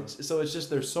 Uh-huh. So it's just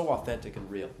they're so authentic and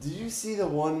real. Did you see the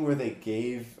one where they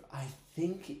gave? I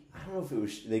don't know if it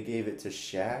was they gave it to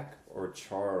Shaq or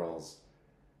Charles,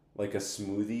 like a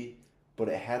smoothie, but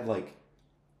it had like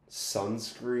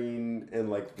sunscreen and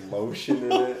like lotion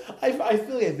in it. I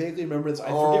feel like I vaguely remember this. I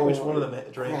forget which one of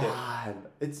them drank it.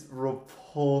 It's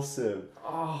repulsive.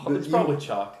 Oh, it's probably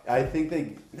Chuck. I think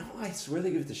I swear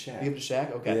they give it to Shaq. They give it to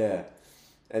Shaq? Okay. Yeah.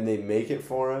 And they make it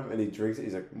for him, and he drinks it.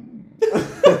 He's like,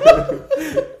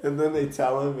 and then they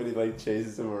tell him, and he like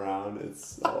chases him around.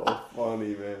 It's so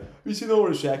funny, man. You see the one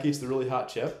where Shaq eats the really hot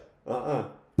chip?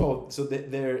 Oh, so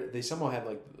they somehow have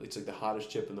like it's like the hottest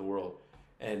chip in the world,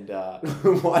 and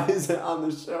why is it on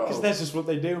the show? Because that's just what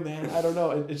they do, man. I don't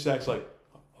know. And Shaq's like,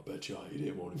 I bet you I eat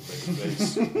it, won't even make a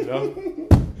face, you know?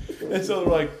 And so they're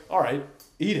like, all right,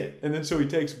 eat it. And then so he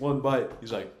takes one bite.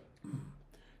 He's like,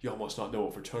 y'all must not know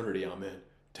what fraternity I'm in.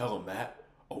 Tell him that.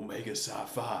 Omega Psi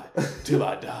Phi till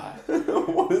I die.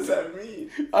 What does that mean?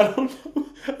 I don't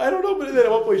know. But then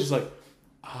at one point he's just like,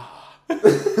 and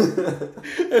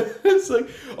it's like,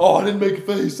 oh, I didn't make a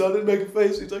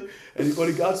face. He's like,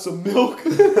 anybody got some milk?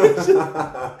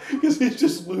 Because he's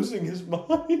just losing his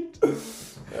mind.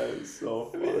 That is so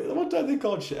funny. One time they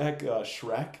called Shaq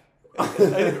Shrek. I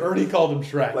think Ernie called him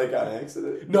Shrek. Like on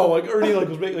accident? No, like Ernie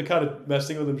was making kind of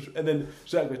messing with him, and then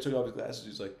Shaq took off his glasses.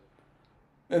 He's like,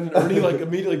 and Ernie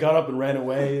immediately got up and ran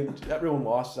away, and everyone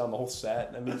lost it on the whole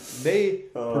set. I mean, they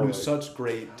produce such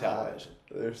great television.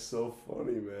 They're so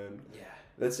funny, man.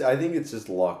 Yeah, I think it's just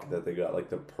luck that they got like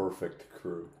the perfect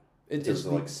crew. It's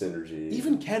like synergy.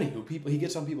 Even Kenny, he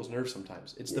gets on people's nerves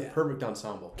sometimes. It's the perfect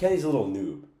ensemble. Kenny's a little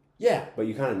noob. Yeah, but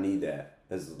you kind of need that.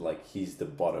 As like he's the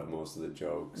butt of most of the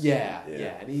jokes. Yeah.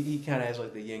 And he kind of has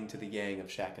like the yin to the yang of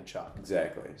Shaq and Chuck.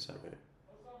 Exactly. So,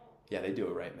 yeah, they do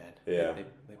it right, man. Yeah.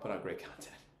 They put out great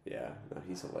content. Yeah, no,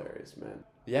 he's hilarious, man.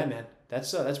 Yeah, man.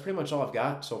 That's pretty much all I've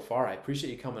got so far. I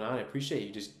appreciate you coming on. I appreciate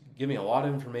you just giving a lot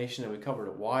of information, and we covered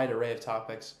a wide array of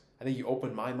topics. I think you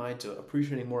opened my mind to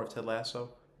appreciating more of Ted Lasso,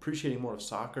 appreciating more of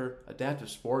soccer, adaptive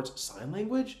sports, sign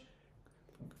language,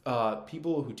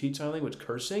 people who teach sign language,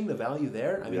 cursing, the value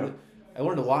there. I mean, I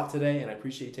learned a lot today, and I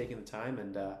appreciate you taking the time,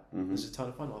 and this is a ton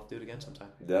of fun. I'll have to do it again sometime.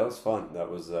 That was fun. That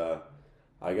was,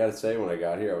 I got to say, when I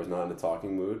got here, I was not in a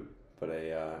talking mood, but I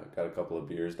got a couple of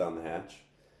beers down the hatch,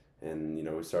 and,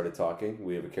 we started talking.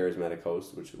 We have a charismatic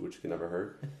host, which can never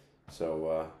hurt.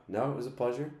 So, no, it was a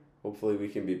pleasure. Hopefully we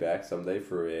can be back someday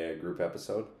for a group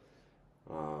episode,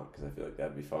 because I feel like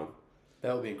that'd be fun.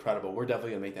 That would be incredible. We're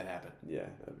definitely going to make that happen. Yeah,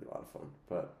 that'd be a lot of fun.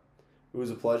 But it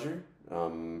was a pleasure. I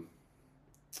don't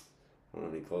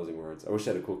have any closing words. I wish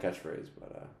I had a cool catchphrase,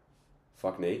 but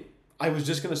fuck Nate. I was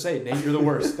just going to say, Nate, you're the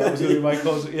worst. That was going to be my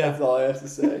closing. Yeah. That's all I have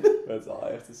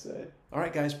to say. All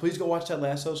right, guys, please go watch Ted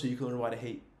Lasso so you can learn why to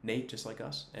hate Nate just like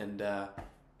us. And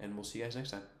we'll see you guys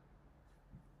next time.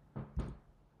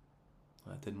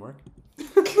 That didn't work.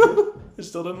 It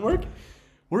still didn't work?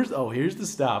 Here's the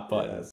stop button.